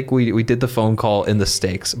 I think we did the phone call in the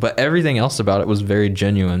stakes, but everything else about it was very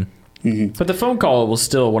genuine. Mm-hmm. But the phone call was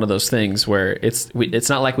still one of those things where it's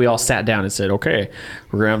not like we all sat down and said, okay,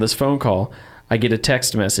 we're going to have this phone call. I get a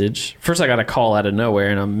text message. First, I got a call out of nowhere,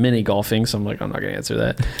 and I'm mini golfing, so I'm like, I'm not going to answer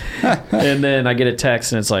that. And then I get a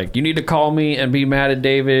text, and it's like, you need to call me and be mad at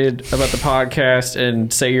David about the podcast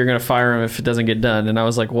and say you're going to fire him if it doesn't get done. And I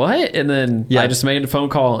was like, what? And then I just made a phone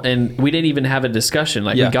call, and we didn't even have a discussion.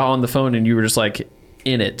 Like, we got on the phone, and you were just like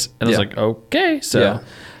in it. And I was like, okay. So,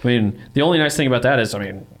 I mean, the only nice thing about that is, I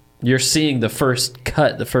mean, you're seeing the first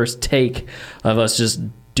cut, the first take of us just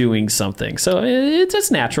doing something, so it's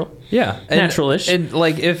natural, natural-ish. And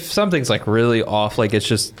like, if something's like really off, like it's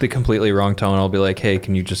just the completely wrong tone, I'll be like, hey,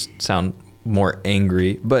 can you just sound more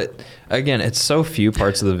angry? But again, it's so few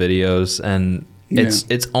parts of the videos, and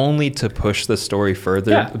it's only to push the story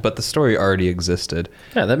further, but the story already existed.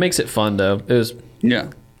 That makes it fun though. It was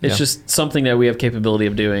it's just something that we have capability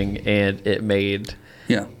of doing, and it made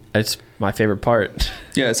it's my favorite part.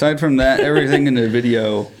 Yeah, aside from that, everything in the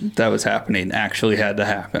video that was happening actually had to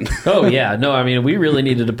happen. Oh, yeah. No, I mean, we really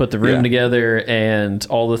needed to put the room together, and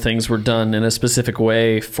all the things were done in a specific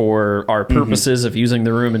way for our purposes of using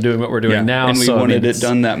the room and doing what we're doing now. And we wanted it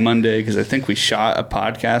done that Monday because I think we shot a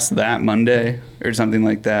podcast that Monday or something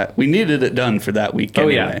like that. We needed it done for that week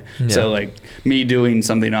anyway. So, like, me doing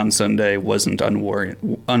something on Sunday wasn't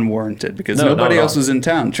unwarranted because nobody else was in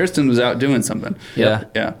town. Tristan was out doing something.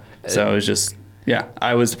 Yeah. So it was just... Yeah,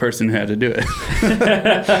 I was the person who had to do it.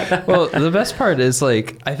 Well, the best part is,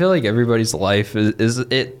 like, I feel like everybody's life is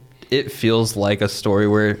it feels like a story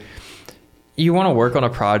where you want to work on a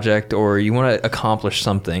project or you want to accomplish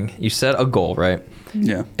something. You set a goal, right?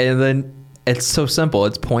 Yeah. And then it's so simple.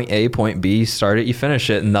 It's point A, point B, you start it, you finish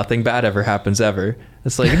it, and nothing bad ever happens ever.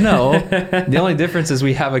 It's like, no. The only difference is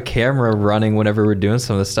we have a camera running whenever we're doing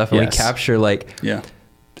some of this stuff, and we capture, like...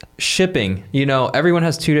 shipping, everyone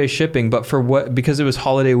has 2 day shipping, but because it was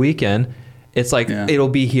holiday weekend, it's like it'll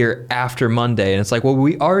be here after Monday, and it's like, well,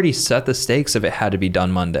 we already set the stakes if it had to be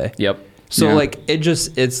done Monday. So like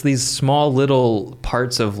it's these small little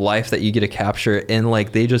parts of life that you get to capture, and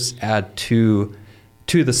like they just add to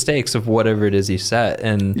the stakes of whatever it is you set.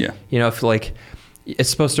 And if like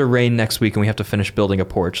it's supposed to rain next week and we have to finish building a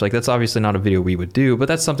porch, like that's obviously not a video we would do, but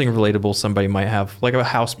that's something relatable somebody might have, like a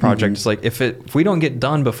house project. It's like if we don't get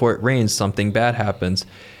done before it rains, something bad happens,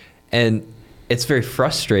 and it's very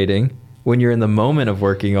frustrating when you're in the moment of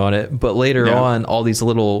working on it, but later on, all these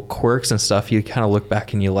little quirks and stuff, you kind of look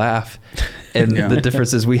back and you laugh. And the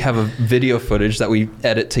difference is we have a video footage that we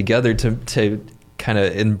edit together to kind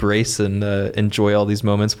of embrace and enjoy all these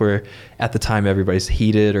moments where at the time everybody's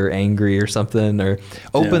heated or angry or something, or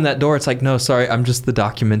open that door. It's like, no, sorry, I'm just the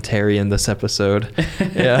documentary in this episode.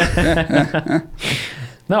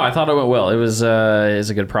 No, I thought it went well. It was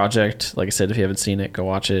a good project. Like I said, if you haven't seen it, go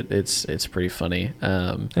watch it. It's pretty funny.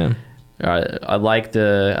 I like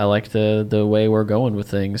the way we're going with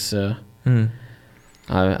things.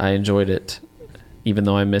 I enjoyed it, even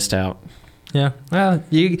though I missed out. Yeah. Well,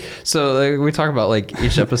 we talk about like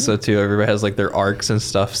each episode too. Everybody has like their arcs and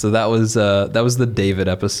stuff. So that was the David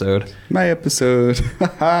episode. My episode.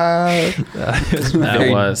 It was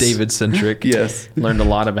very David centric. Yes. Learned a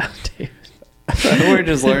lot about David. We're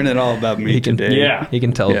just learning all about me today. Yeah. He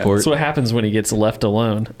can teleport. That's what happens when he gets left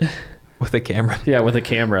alone. With a camera. Yeah, with a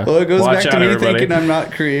camera. Well, it goes back to me thinking I'm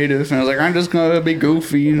not creative. And I was like, I'm just going to be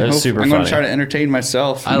goofy. And I'm going to try to entertain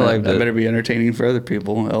myself. I liked it. I better be entertaining for other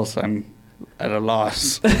people, else I'm at a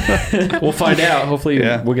loss. We'll find out. Hopefully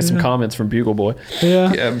we'll get some comments from Bugle Boy.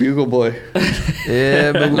 Yeah, Bugle Boy.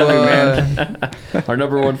 Yeah, Bugle Boy, man. Our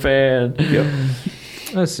number one fan. Yep.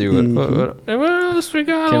 Let's see what else we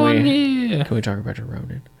got on here. Can we talk about your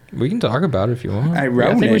Ronin? We can talk about it if you want. I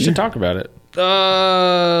think we should talk about it.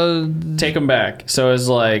 Take them back. So it's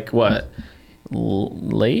like what,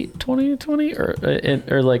 late 2020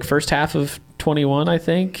 or like first half of 21, I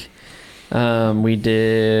think. We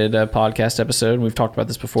did a podcast episode, and we've talked about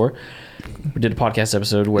this before. We did a podcast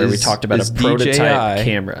episode where we talked about a prototype DJI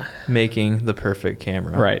camera, making the perfect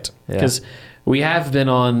camera, right? Because we have been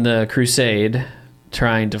on the crusade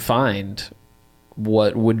trying to find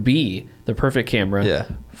what would be the perfect camera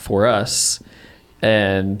for us.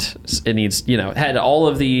 And it needs, had all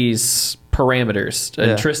of these parameters.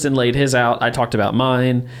 And Tristan laid his out. I talked about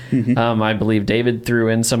mine. I believe David threw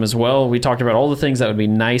in some as well. We talked about all the things that would be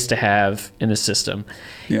nice to have in a system.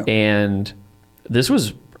 Yeah. And this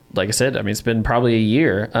was, like I said, I mean, it's been probably a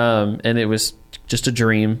year. And it was just a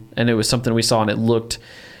dream. And it was something we saw, and it looked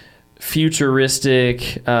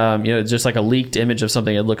futuristic, just like a leaked image of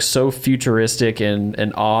something. It looks so futuristic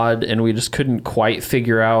and odd, and we just couldn't quite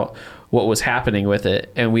figure out what was happening with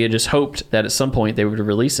it. And we had just hoped that at some point they would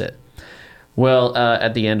release it. Well,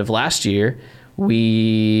 at the end of last year,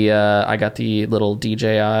 I got the little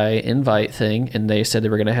DJI invite thing, and they said they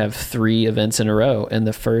were going to have 3 events in a row. And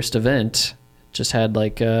the first event just had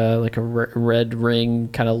like a red ring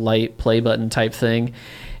kind of light play button type thing.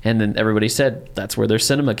 And then everybody said that's where their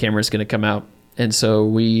cinema camera is going to come out. And so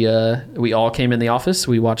we all came in the office,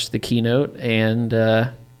 we watched the keynote, and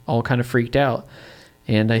all kind of freaked out.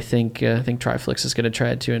 And I think Triflix is going to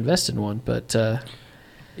try to invest in one, but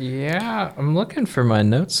yeah, I'm looking for my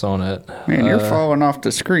notes on it. Man, you're falling off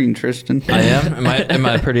the screen, Tristan. I am. Am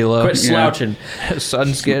I pretty low? Quit slouching. Yeah.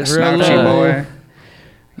 Sun's getting real low. Boy.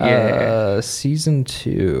 Yeah. Season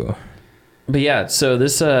 2. But yeah, so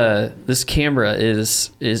this camera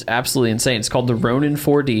is absolutely insane. It's called the Ronin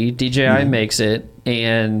 4D. DJI makes it,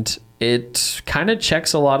 and it kind of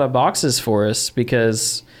checks a lot of boxes for us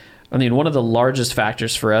because, I mean, one of the largest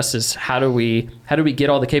factors for us is how do we get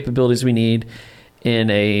all the capabilities we need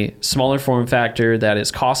in a smaller form factor that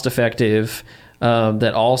is cost effective,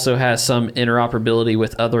 that also has some interoperability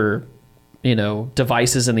with other,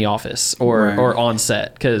 devices in the office or on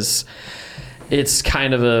set, because it's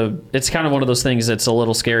kind of one of those things that's a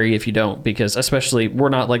little scary if you don't, because especially we're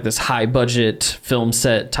not like this high budget film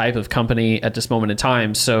set type of company at this moment in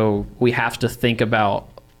time. So we have to think about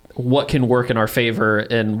what can work in our favor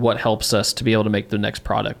and what helps us to be able to make the next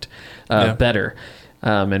product better.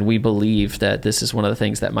 And we believe that this is one of the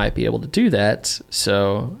things that might be able to do that.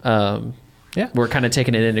 So we're kind of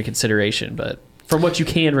taking it into consideration, but from what you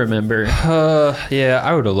can remember.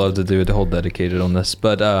 I would have loved to do a whole dedicated on this,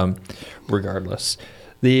 but regardless,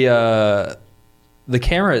 the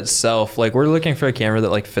camera itself, like, we're looking for a camera that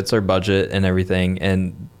like fits our budget and everything.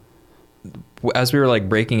 And as we were like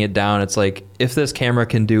breaking it down, it's like, if this camera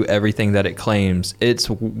can do everything that it claims, it's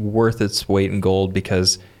worth its weight in gold,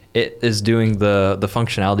 because it is doing the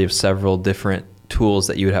functionality of several different tools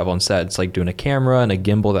that you would have on set. It's like doing a camera and a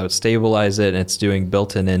gimbal that would stabilize it, and it's doing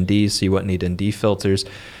built-in ND, so you wouldn't need ND filters.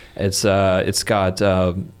 It's got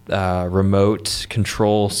remote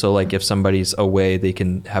control, so like if somebody's away, they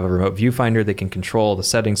can have a remote viewfinder, they can control the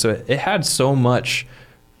settings. So it had so much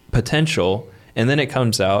potential, and then it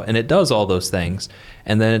comes out and it does all those things.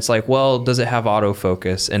 And then it's like, well, does it have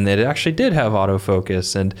autofocus? And it actually did have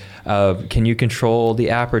autofocus. And can you control the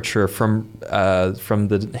aperture from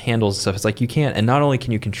the handles and stuff? It's like, you can't. And not only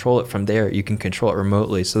can you control it from there, you can control it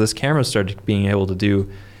remotely. So this camera started being able to do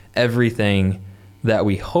everything that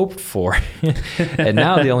we hoped for. And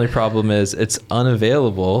now the only problem is it's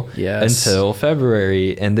unavailable until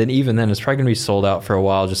February. And then even then, it's probably going to be sold out for a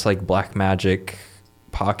while, just like Blackmagic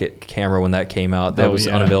Pocket camera when that came out. That was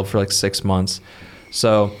unavailable for like 6 months.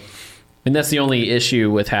 So, and that's the only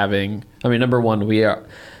issue with having, number one, we are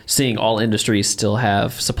seeing all industries still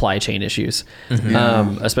have supply chain issues,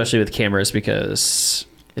 especially with cameras, because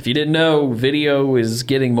if you didn't know, video is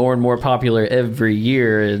getting more and more popular every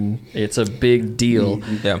year, and it's a big deal.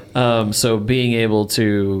 So being able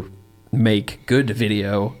to make good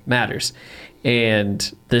video matters.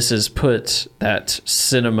 And this has put that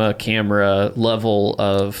cinema camera level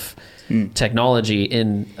of technology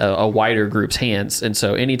in a wider group's hands. And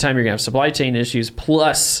so anytime you're going to have supply chain issues,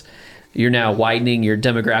 plus you're now widening your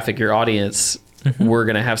demographic, your audience, we're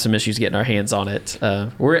going to have some issues getting our hands on it.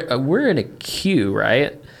 We're in a queue,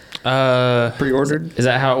 right? Pre-ordered? Is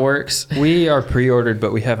that how it works? We are pre-ordered,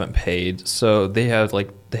 but we haven't paid. So they have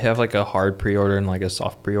like a hard pre-order and like a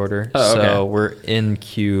soft pre-order. Oh, okay. So we're in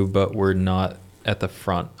queue, but we're not at the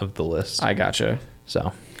front of the list. I gotcha.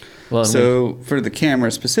 So for the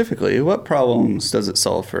camera specifically, what problems does it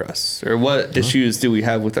solve for us? Or what issues do we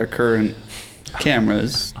have with our current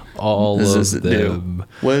cameras? All of them.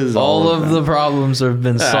 What is all of the problems have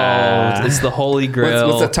been solved. It's the holy grail.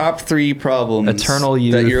 What's the top 3 problems Eternal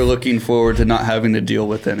youth that you're looking forward to not having to deal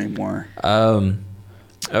with anymore?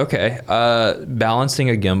 Okay. Balancing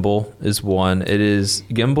a gimbal is one.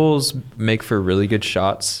 Gimbals make for really good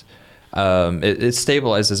shots. It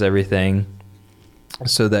stabilizes everything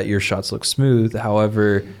so that your shots look smooth.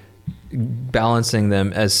 However, balancing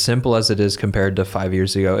them, as simple as it is compared to 5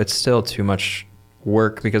 years ago, it's still too much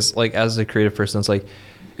work, because like, as a creative person, it's like,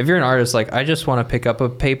 if you're an artist, like, I just want to pick up a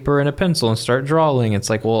paper and a pencil and start drawing. It's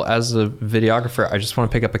like, well, as a videographer, I just want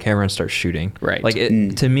to pick up a camera and start shooting. Right. Like,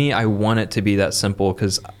 to me, I want it to be that simple,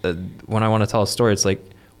 because when I want to tell a story, it's like,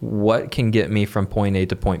 what can get me from point A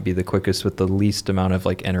to point B the quickest with the least amount of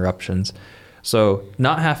like interruptions? So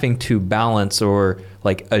not having to balance or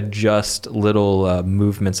like adjust little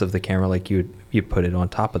movements of the camera like you would you put it on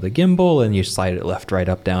top of the gimbal and you slide it left, right,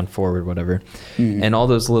 up, down, forward, whatever. And all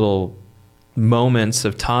those little moments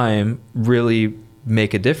of time really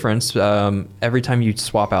make a difference. Every time you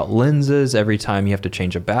swap out lenses, every time you have to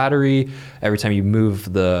change a battery, every time you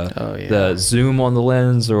move the zoom on the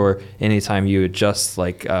lens, or anytime you adjust,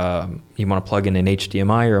 like you want to plug in an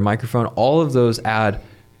HDMI or a microphone, all of those add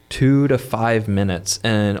 2 to 5 minutes.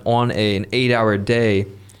 And on an 8-hour day,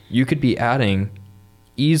 you could be adding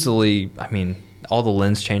easily, I mean, all the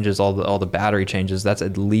lens changes, all the battery changes, that's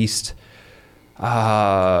at least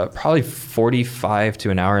probably 45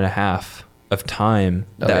 to an hour and a half of time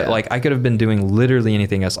that like I could have been doing literally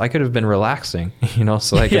anything else. I could have been relaxing,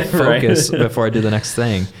 so I could focus before I do the next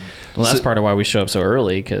thing. Well, that's part of why we show up so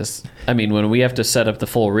early, because I mean, when we have to set up the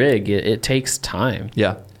full rig, it takes time.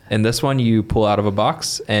 Yeah. And this one you pull out of a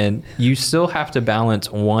box, and you still have to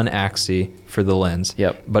balance one axis for the lens.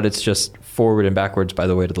 Yep. But it's just forward and backwards by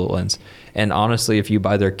the weight of the lens. And honestly, if you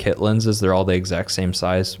buy their kit lenses, they're all the exact same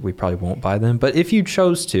size. We probably won't buy them. But if you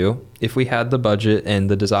chose to, if we had the budget and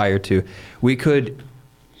the desire to, we could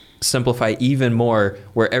simplify even more,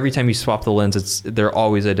 where every time you swap the lens, they're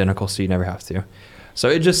always identical, so you never have to. So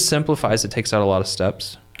it just simplifies. It takes out a lot of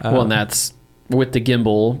steps. Well, and that's with the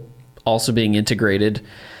gimbal also being integrated.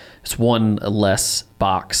 It's one less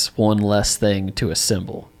box, one less thing to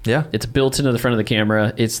assemble. Yeah. It's built into the front of the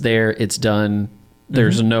camera. It's there. It's done.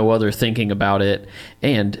 There's no other thinking about it.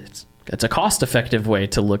 And it's a cost-effective way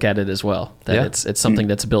to look at it as well. That it's something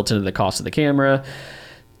that's built into the cost of the camera.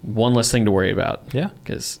 One less thing to worry about. Yeah.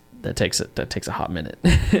 Because that takes a hot minute.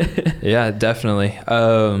 Yeah, definitely.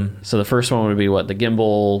 So the first one would be what? The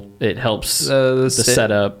gimbal. It helps the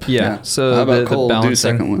setup. Yeah. So how about Cole do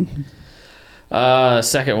second one?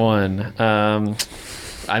 Second one.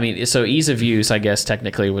 I mean, so ease of use, I guess,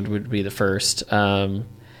 technically would be the first.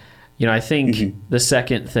 I think the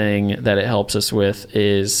second thing that it helps us with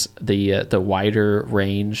is the wider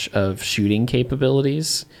range of shooting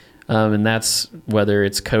capabilities. And that's whether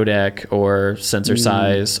it's codec or sensor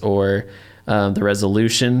size or the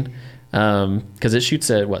resolution. Because it shoots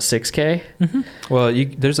at, what, 6K? Well,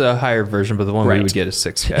 there's a higher version, but the one we would get is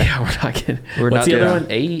 6K. Yeah, we're not getting... What's the other one?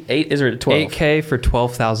 8? Is it 12? 8K for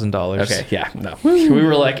 $12,000. Okay, yeah, no. We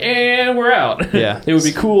were like, and we're out. Yeah. It would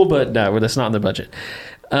be cool, but no, that's not in the budget.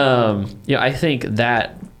 I think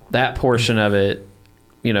that portion of it,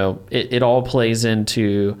 it all plays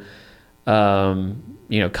into,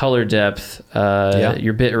 color depth,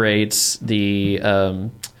 your bit rates, the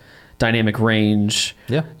dynamic range,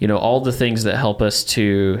 all the things that help us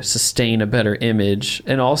to sustain a better image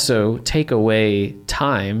and also take away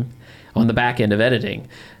time on the back end of editing.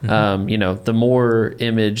 The more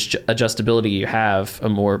image adjustability you have, a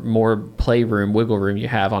more playroom, wiggle room you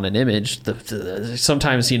have on an image,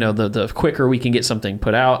 sometimes, the quicker we can get something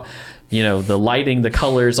put out, the lighting, the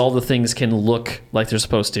colors, all the things can look like they're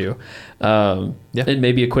supposed to, in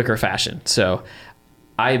maybe a quicker fashion. So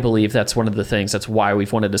I believe that's one of the things. That's why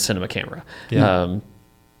we've wanted a cinema camera. Yeah.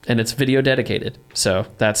 And it's video dedicated. So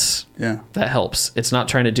that helps. It's not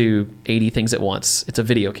trying to do 80 things at once. It's a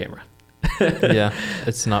video camera. Yeah,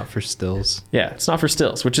 it's not for stills. Yeah, it's not for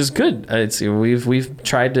stills, which is good. We've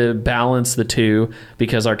tried to balance the two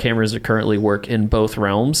because our cameras currently work in both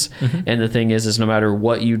realms. And the thing is no matter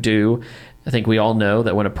what you do, I think we all know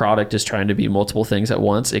that when a product is trying to be multiple things at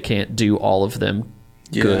once, it can't do all of them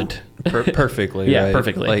good. Perfectly. Yeah, right?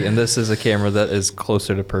 perfectly. And this is a camera that is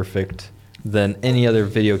closer to perfect than any other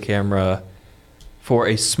video camera for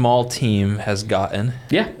a small team has gotten.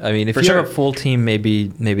 Yeah, I mean, if you have a full team, maybe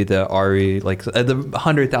the RE, like the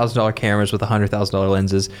 $100,000 cameras with $100,000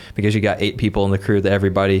 lenses, because you got 8 people in the crew,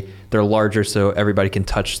 they're larger, so everybody can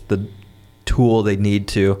touch the tool they need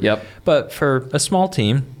to. Yep. But for a small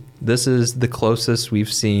team, this is the closest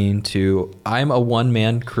we've seen to, I'm a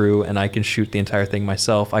one-man crew and I can shoot the entire thing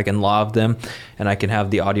myself. I can lav them and I can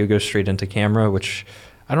have the audio go straight into camera, which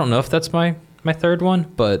I don't know if that's my third one,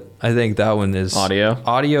 but I think that one is... Audio?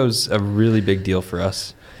 Audio's a really big deal for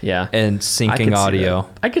us. Yeah. And syncing audio.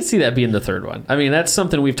 I could see that being the third one. I mean, that's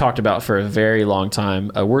something we've talked about for a very long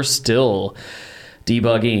time. We're still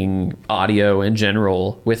debugging audio in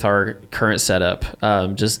general with our current setup,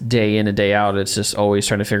 just day in and day out. It's just always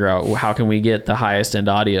trying to figure out how can we get the highest end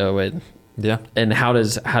audio, and how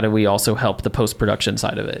do we also help the post-production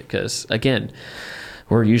side of it, because again,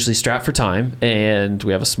 we're usually strapped for time and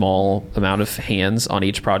we have a small amount of hands on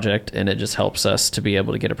each project, and it just helps us to be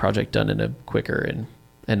able to get a project done in a quicker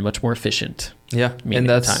and much more efficient and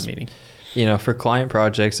that's time meeting. For client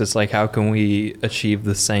projects, it's like, how can we achieve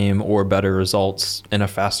the same or better results in a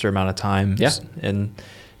faster amount of time? Yeah. And,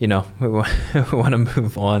 we want to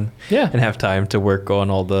move on and have time to work on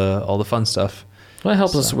all the fun stuff. Well, it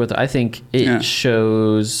helps us with, I think it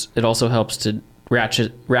shows, it also helps to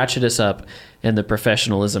ratchet us up in the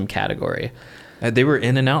professionalism category. They were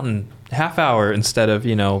in and out in half hour instead of,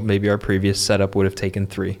 maybe our previous setup would have taken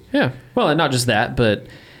 3. Yeah. Well, and not just that, but,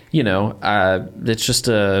 it's just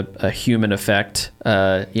a human effect,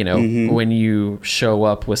 when you show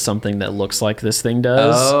up with something that looks like this thing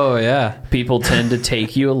does. Oh, yeah. People tend to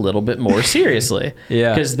take you a little bit more seriously.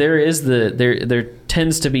 Yeah. Because there is there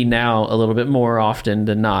tends to be now a little bit more often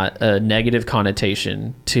than not a negative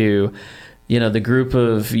connotation to the group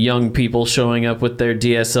of young people showing up with their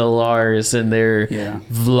DSLRs and their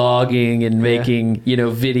vlogging and making,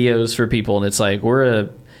 videos for people. And it's like, we're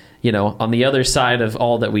on the other side of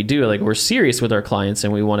all that we do, like we're serious with our clients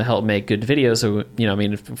and we want to help make good videos. So,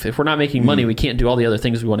 if we're not making money, we can't do all the other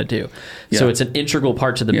things we want to do. Yeah. So it's an integral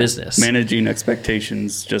part to the business. Managing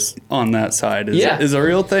expectations just on that side is a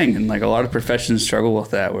real thing. And like a lot of professions struggle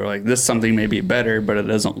with that. Where like this something may be better, but it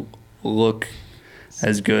doesn't look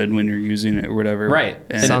as good when you're using it or whatever. Right.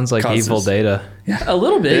 It sounds like evil data. Yeah. A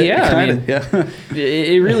little bit,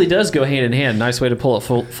 it really does go hand in hand. Nice way to pull it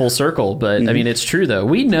full circle. But it's true though.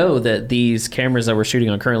 We know that these cameras that we're shooting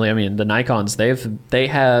on currently, the Nikons, they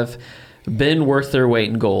have been worth their weight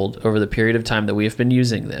in gold over the period of time that we have been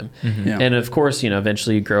using them. And of course,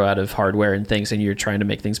 eventually you grow out of hardware and things and you're trying to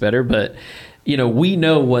make things better. But we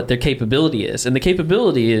know what their capability is, and the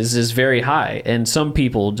capability is very high. And some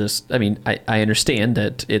people just, I understand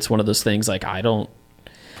that it's one of those things like, I don't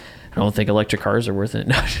think electric cars are worth it.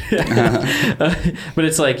 But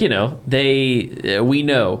it's like,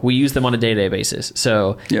 we use them on a day-to-day basis.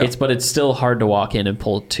 So it's still hard to walk in and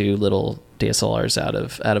pull 2 little DSLRs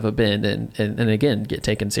out of a bin and again, get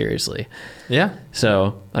taken seriously. Yeah.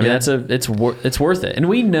 So, it's worth it. And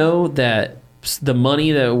we know that the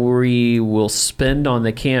money that we will spend on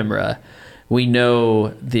the camera, we know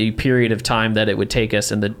the period of time that it would take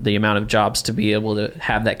us and the amount of jobs to be able to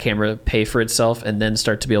have that camera pay for itself and then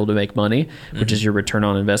start to be able to make money, which is your return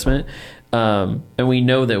on investment. And we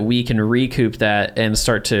know that we can recoup that and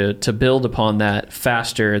start to build upon that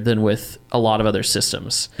faster than with a lot of other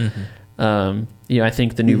systems. I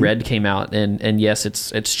think the new Red came out and yes,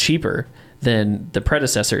 it's cheaper than the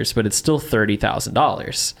predecessors, but it's still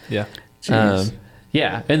 $30,000. Yeah. And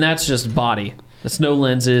that's just body. That's no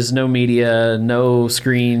lenses, no media, no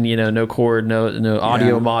screen, no cord, no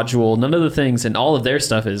audio module, none of the things. And all of their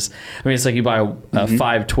stuff is, it's like you buy a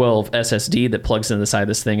 512 SSD that plugs into the side of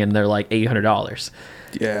this thing and they're like $800.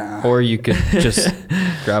 Yeah. Or you could just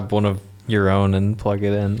grab one of your own and plug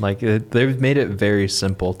it in. Like they've made it very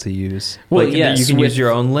simple to use. Well, like, yes, you can use your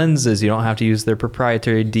own lenses. You don't have to use their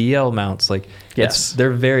proprietary DL mounts. Like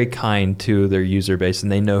they're very kind to their user base and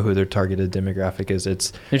they know who their targeted demographic is.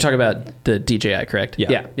 You're talking about the DJI, correct?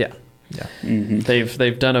 Yeah.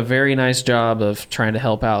 They've done a very nice job of trying to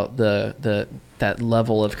help out that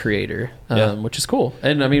level of creator, which is cool.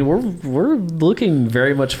 And we're looking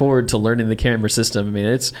very much forward to learning the camera system.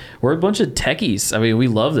 We're a bunch of techies. We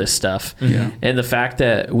love this stuff. And the fact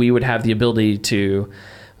that we would have the ability to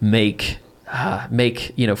make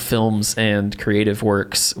films and creative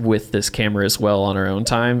works with this camera as well on our own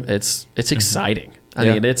time, it's exciting.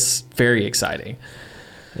 It's very exciting.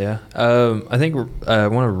 Yeah. I think I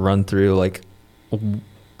want to run through like some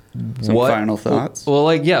final thoughts. Well,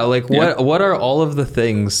 what are all of the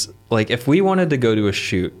things, like if we wanted to go to a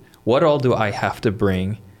shoot, what all do I have to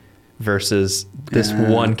bring versus this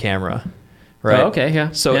one camera? Right. Oh, okay.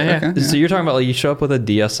 Yeah. So, so you're talking about like you show up with a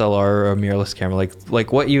DSLR or a mirrorless camera,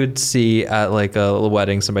 like what you would see at like a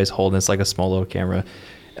wedding, somebody's holding. It's like a small little camera.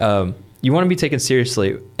 You want to be taken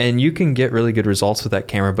seriously, and you can get really good results with that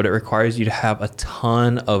camera, but it requires you to have a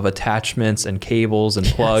ton of attachments and cables and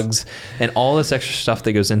plugs and all this extra stuff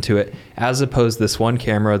that goes into it, as opposed to this one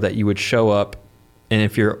camera that you would show up. And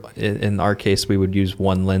if you're, in our case, we would use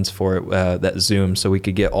one lens for it that zooms so we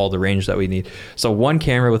could get all the range that we need. So one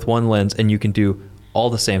camera with one lens, and you can do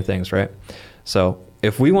all the same things, right? So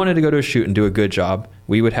if we wanted to go to a shoot and do a good job,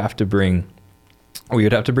 we would have to bring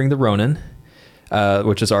the Ronin,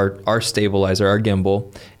 which is our stabilizer, our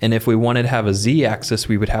gimbal. And if we wanted to have a Z-axis,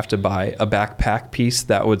 we would have to buy a backpack piece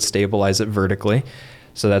that would stabilize it vertically.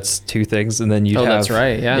 So that's 2 things. And then you have... that's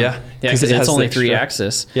right. Yeah. Yeah. Because it's only 3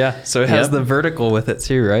 axis. Yeah. So it has the vertical with it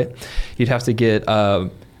too, right? You'd have to get a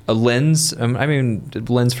lens.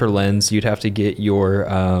 Lens for lens. You'd have to get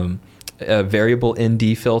your variable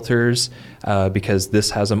ND filters, because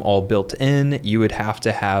this has them all built in. You would have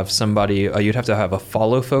to have somebody, you'd have to have a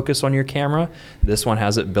follow focus on your camera. This one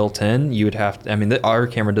has it built in. You would have to, I mean, our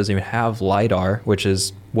camera doesn't even have LiDAR, which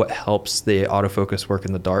is what helps the autofocus work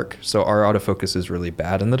in the dark. So our autofocus is really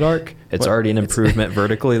bad in the dark. It's already an improvement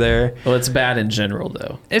vertically there. Well, it's bad in general,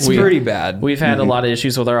 though. It's pretty bad. We've had a lot of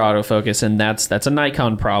issues with our autofocus, and that's a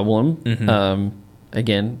Nikon problem.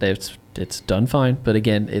 Again, it's done fine, but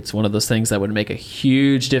again, it's one of those things that would make a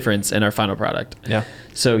huge difference in our final product. Yeah.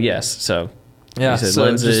 So yes. So yeah. So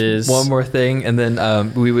lenses. Just one more thing, and then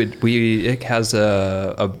it has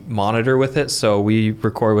a monitor with it, so we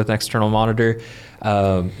record with an external monitor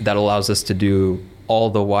that allows us to do all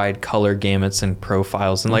the wide color gamuts and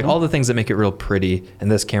profiles and like all the things that make it real pretty. And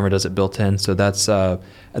this camera does it built in. So that's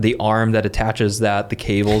the arm that attaches that, the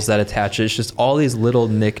cables that attach it. It's just all these little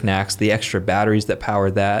knickknacks, the extra batteries that power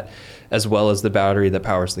that, as well as the battery that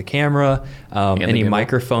powers the camera, any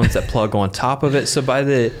microphones that plug on top of it. So by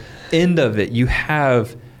the end of it, you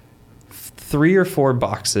have 3 or 4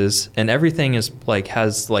 boxes, and everything is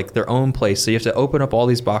has their own place. So you have to open up all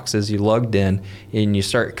these boxes, you lugged in, and you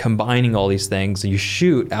start combining all these things, and you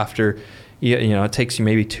shoot after, it takes you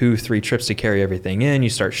maybe 2-3 trips to carry everything in. You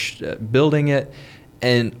start building it,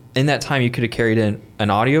 and in that time you could have carried in an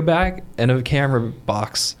audio bag and a camera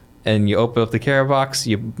box, and you open up the camera box,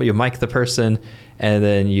 you mic the person, and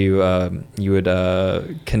then you would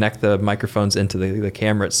connect the microphones into the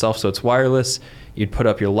camera itself, so it's wireless. You'd put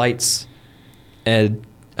up your lights. And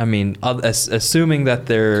I mean, assuming that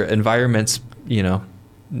their environments,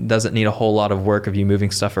 doesn't need a whole lot of work of you moving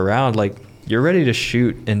stuff around, you're ready to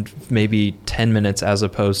shoot in maybe 10 minutes as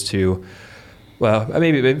opposed to,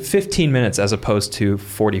 maybe 15 minutes as opposed to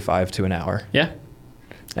 45 to an hour. Yeah.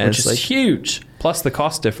 And which is huge. Plus the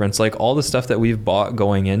cost difference, all the stuff that we've bought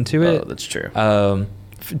going into it. Oh, that's true.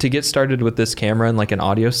 To get started with this camera and an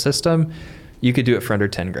audio system, you could do it for under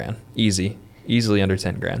 10 grand. Easily under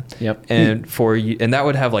 10 grand. Yep. And and that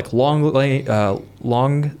would have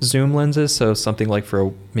long zoom lenses. So something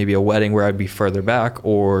for maybe a wedding where I'd be further back,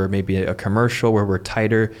 or maybe a commercial where we're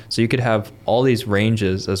tighter. So you could have all these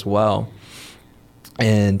ranges as well.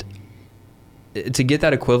 And to get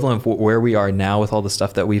that equivalent of where we are now with all the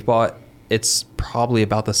stuff that we've bought, it's probably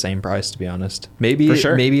about the same price, to be honest. Maybe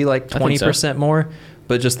 20% more,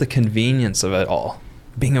 but just the convenience of it all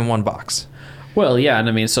being in one box. Well, yeah, and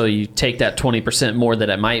I mean, so you take that 20% more that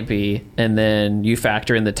it might be, and then you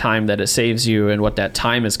factor in the time that it saves you and what that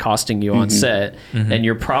time is costing you on set, and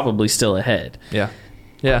you're probably still ahead. Yeah.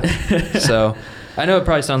 So I know it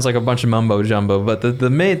probably sounds like a bunch of mumbo jumbo, but the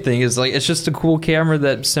main thing is it's just a cool camera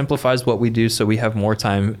that simplifies what we do, so we have more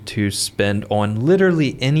time to spend on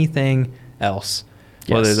literally anything else.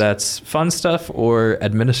 Yes. Whether that's fun stuff or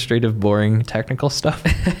administrative, boring, technical stuff,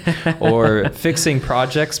 or fixing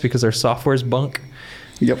projects because our software's bunk.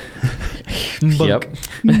 Yep. Bunk.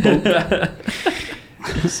 Yep.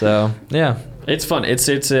 So yeah, it's fun. It's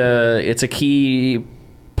a key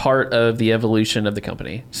part of the evolution of the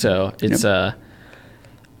company. So it's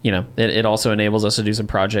it also enables us to do some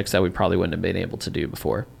projects that we probably wouldn't have been able to do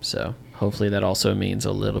before. So hopefully that also means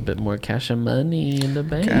a little bit more cash and money in the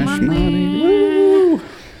bank. Cash money. Woo.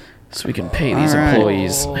 So we can pay these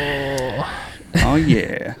employees. Oh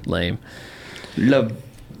yeah. Lame. Love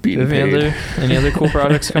being paid. Any other cool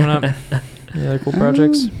projects coming up? Any other cool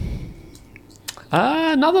projects?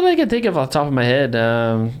 Not that I can think of off the top of my head.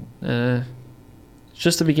 It's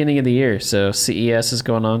just the beginning of the year. So CES is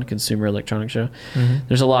going on, Consumer Electronics Show.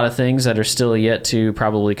 There's a lot of things that are still yet to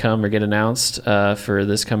probably come or get announced for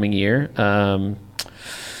this coming year.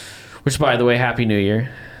 Which, by the way, Happy New Year.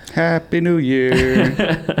 Happy New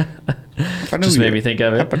Year. Just made me think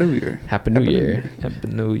of it. Happy New Year. Happy New Year. Happy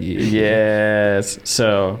New Year. Yes.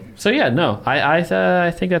 So yeah, no,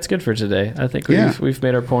 I think that's good for today. I think we've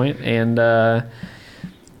made our point, and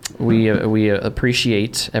we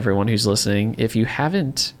appreciate everyone who's listening. If you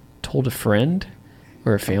haven't told a friend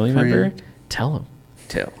or a family member, tell them.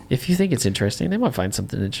 If you think it's interesting, they might find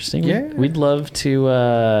something interesting. Yeah. We'd love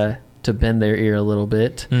to bend their ear a little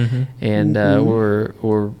bit, and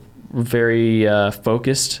we're very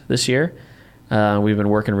focused this year. We've been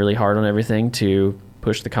working really hard on everything to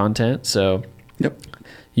push the content. So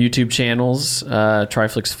YouTube channels,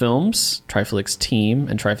 Triflix Films, Triflix Team,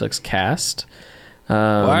 and Triflix Cast.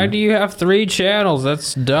 Why do you have 3 channels?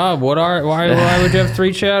 That's dumb. Why would you have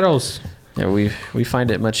 3 channels? Yeah, we find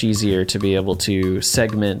it much easier to be able to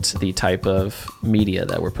segment the type of media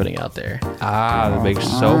that we're putting out there. That makes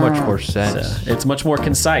so much more sense. So it's much more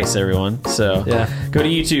concise, everyone. So go to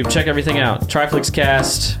YouTube, check everything out.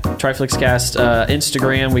 Triflixcast,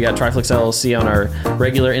 Instagram. We got Triflix LLC on our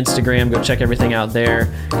regular Instagram. Go check everything out there.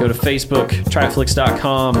 Go to Facebook,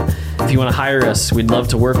 triflix.com. If you want to hire us, we'd love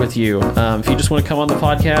to work with you. If you just want to come on the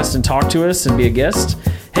podcast and talk to us and be a guest,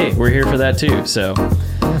 hey, we're here for that too. So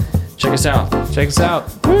check us out.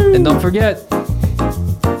 Woo! And don't forget,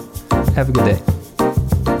 have a good day.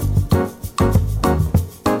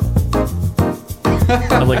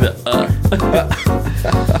 I like that.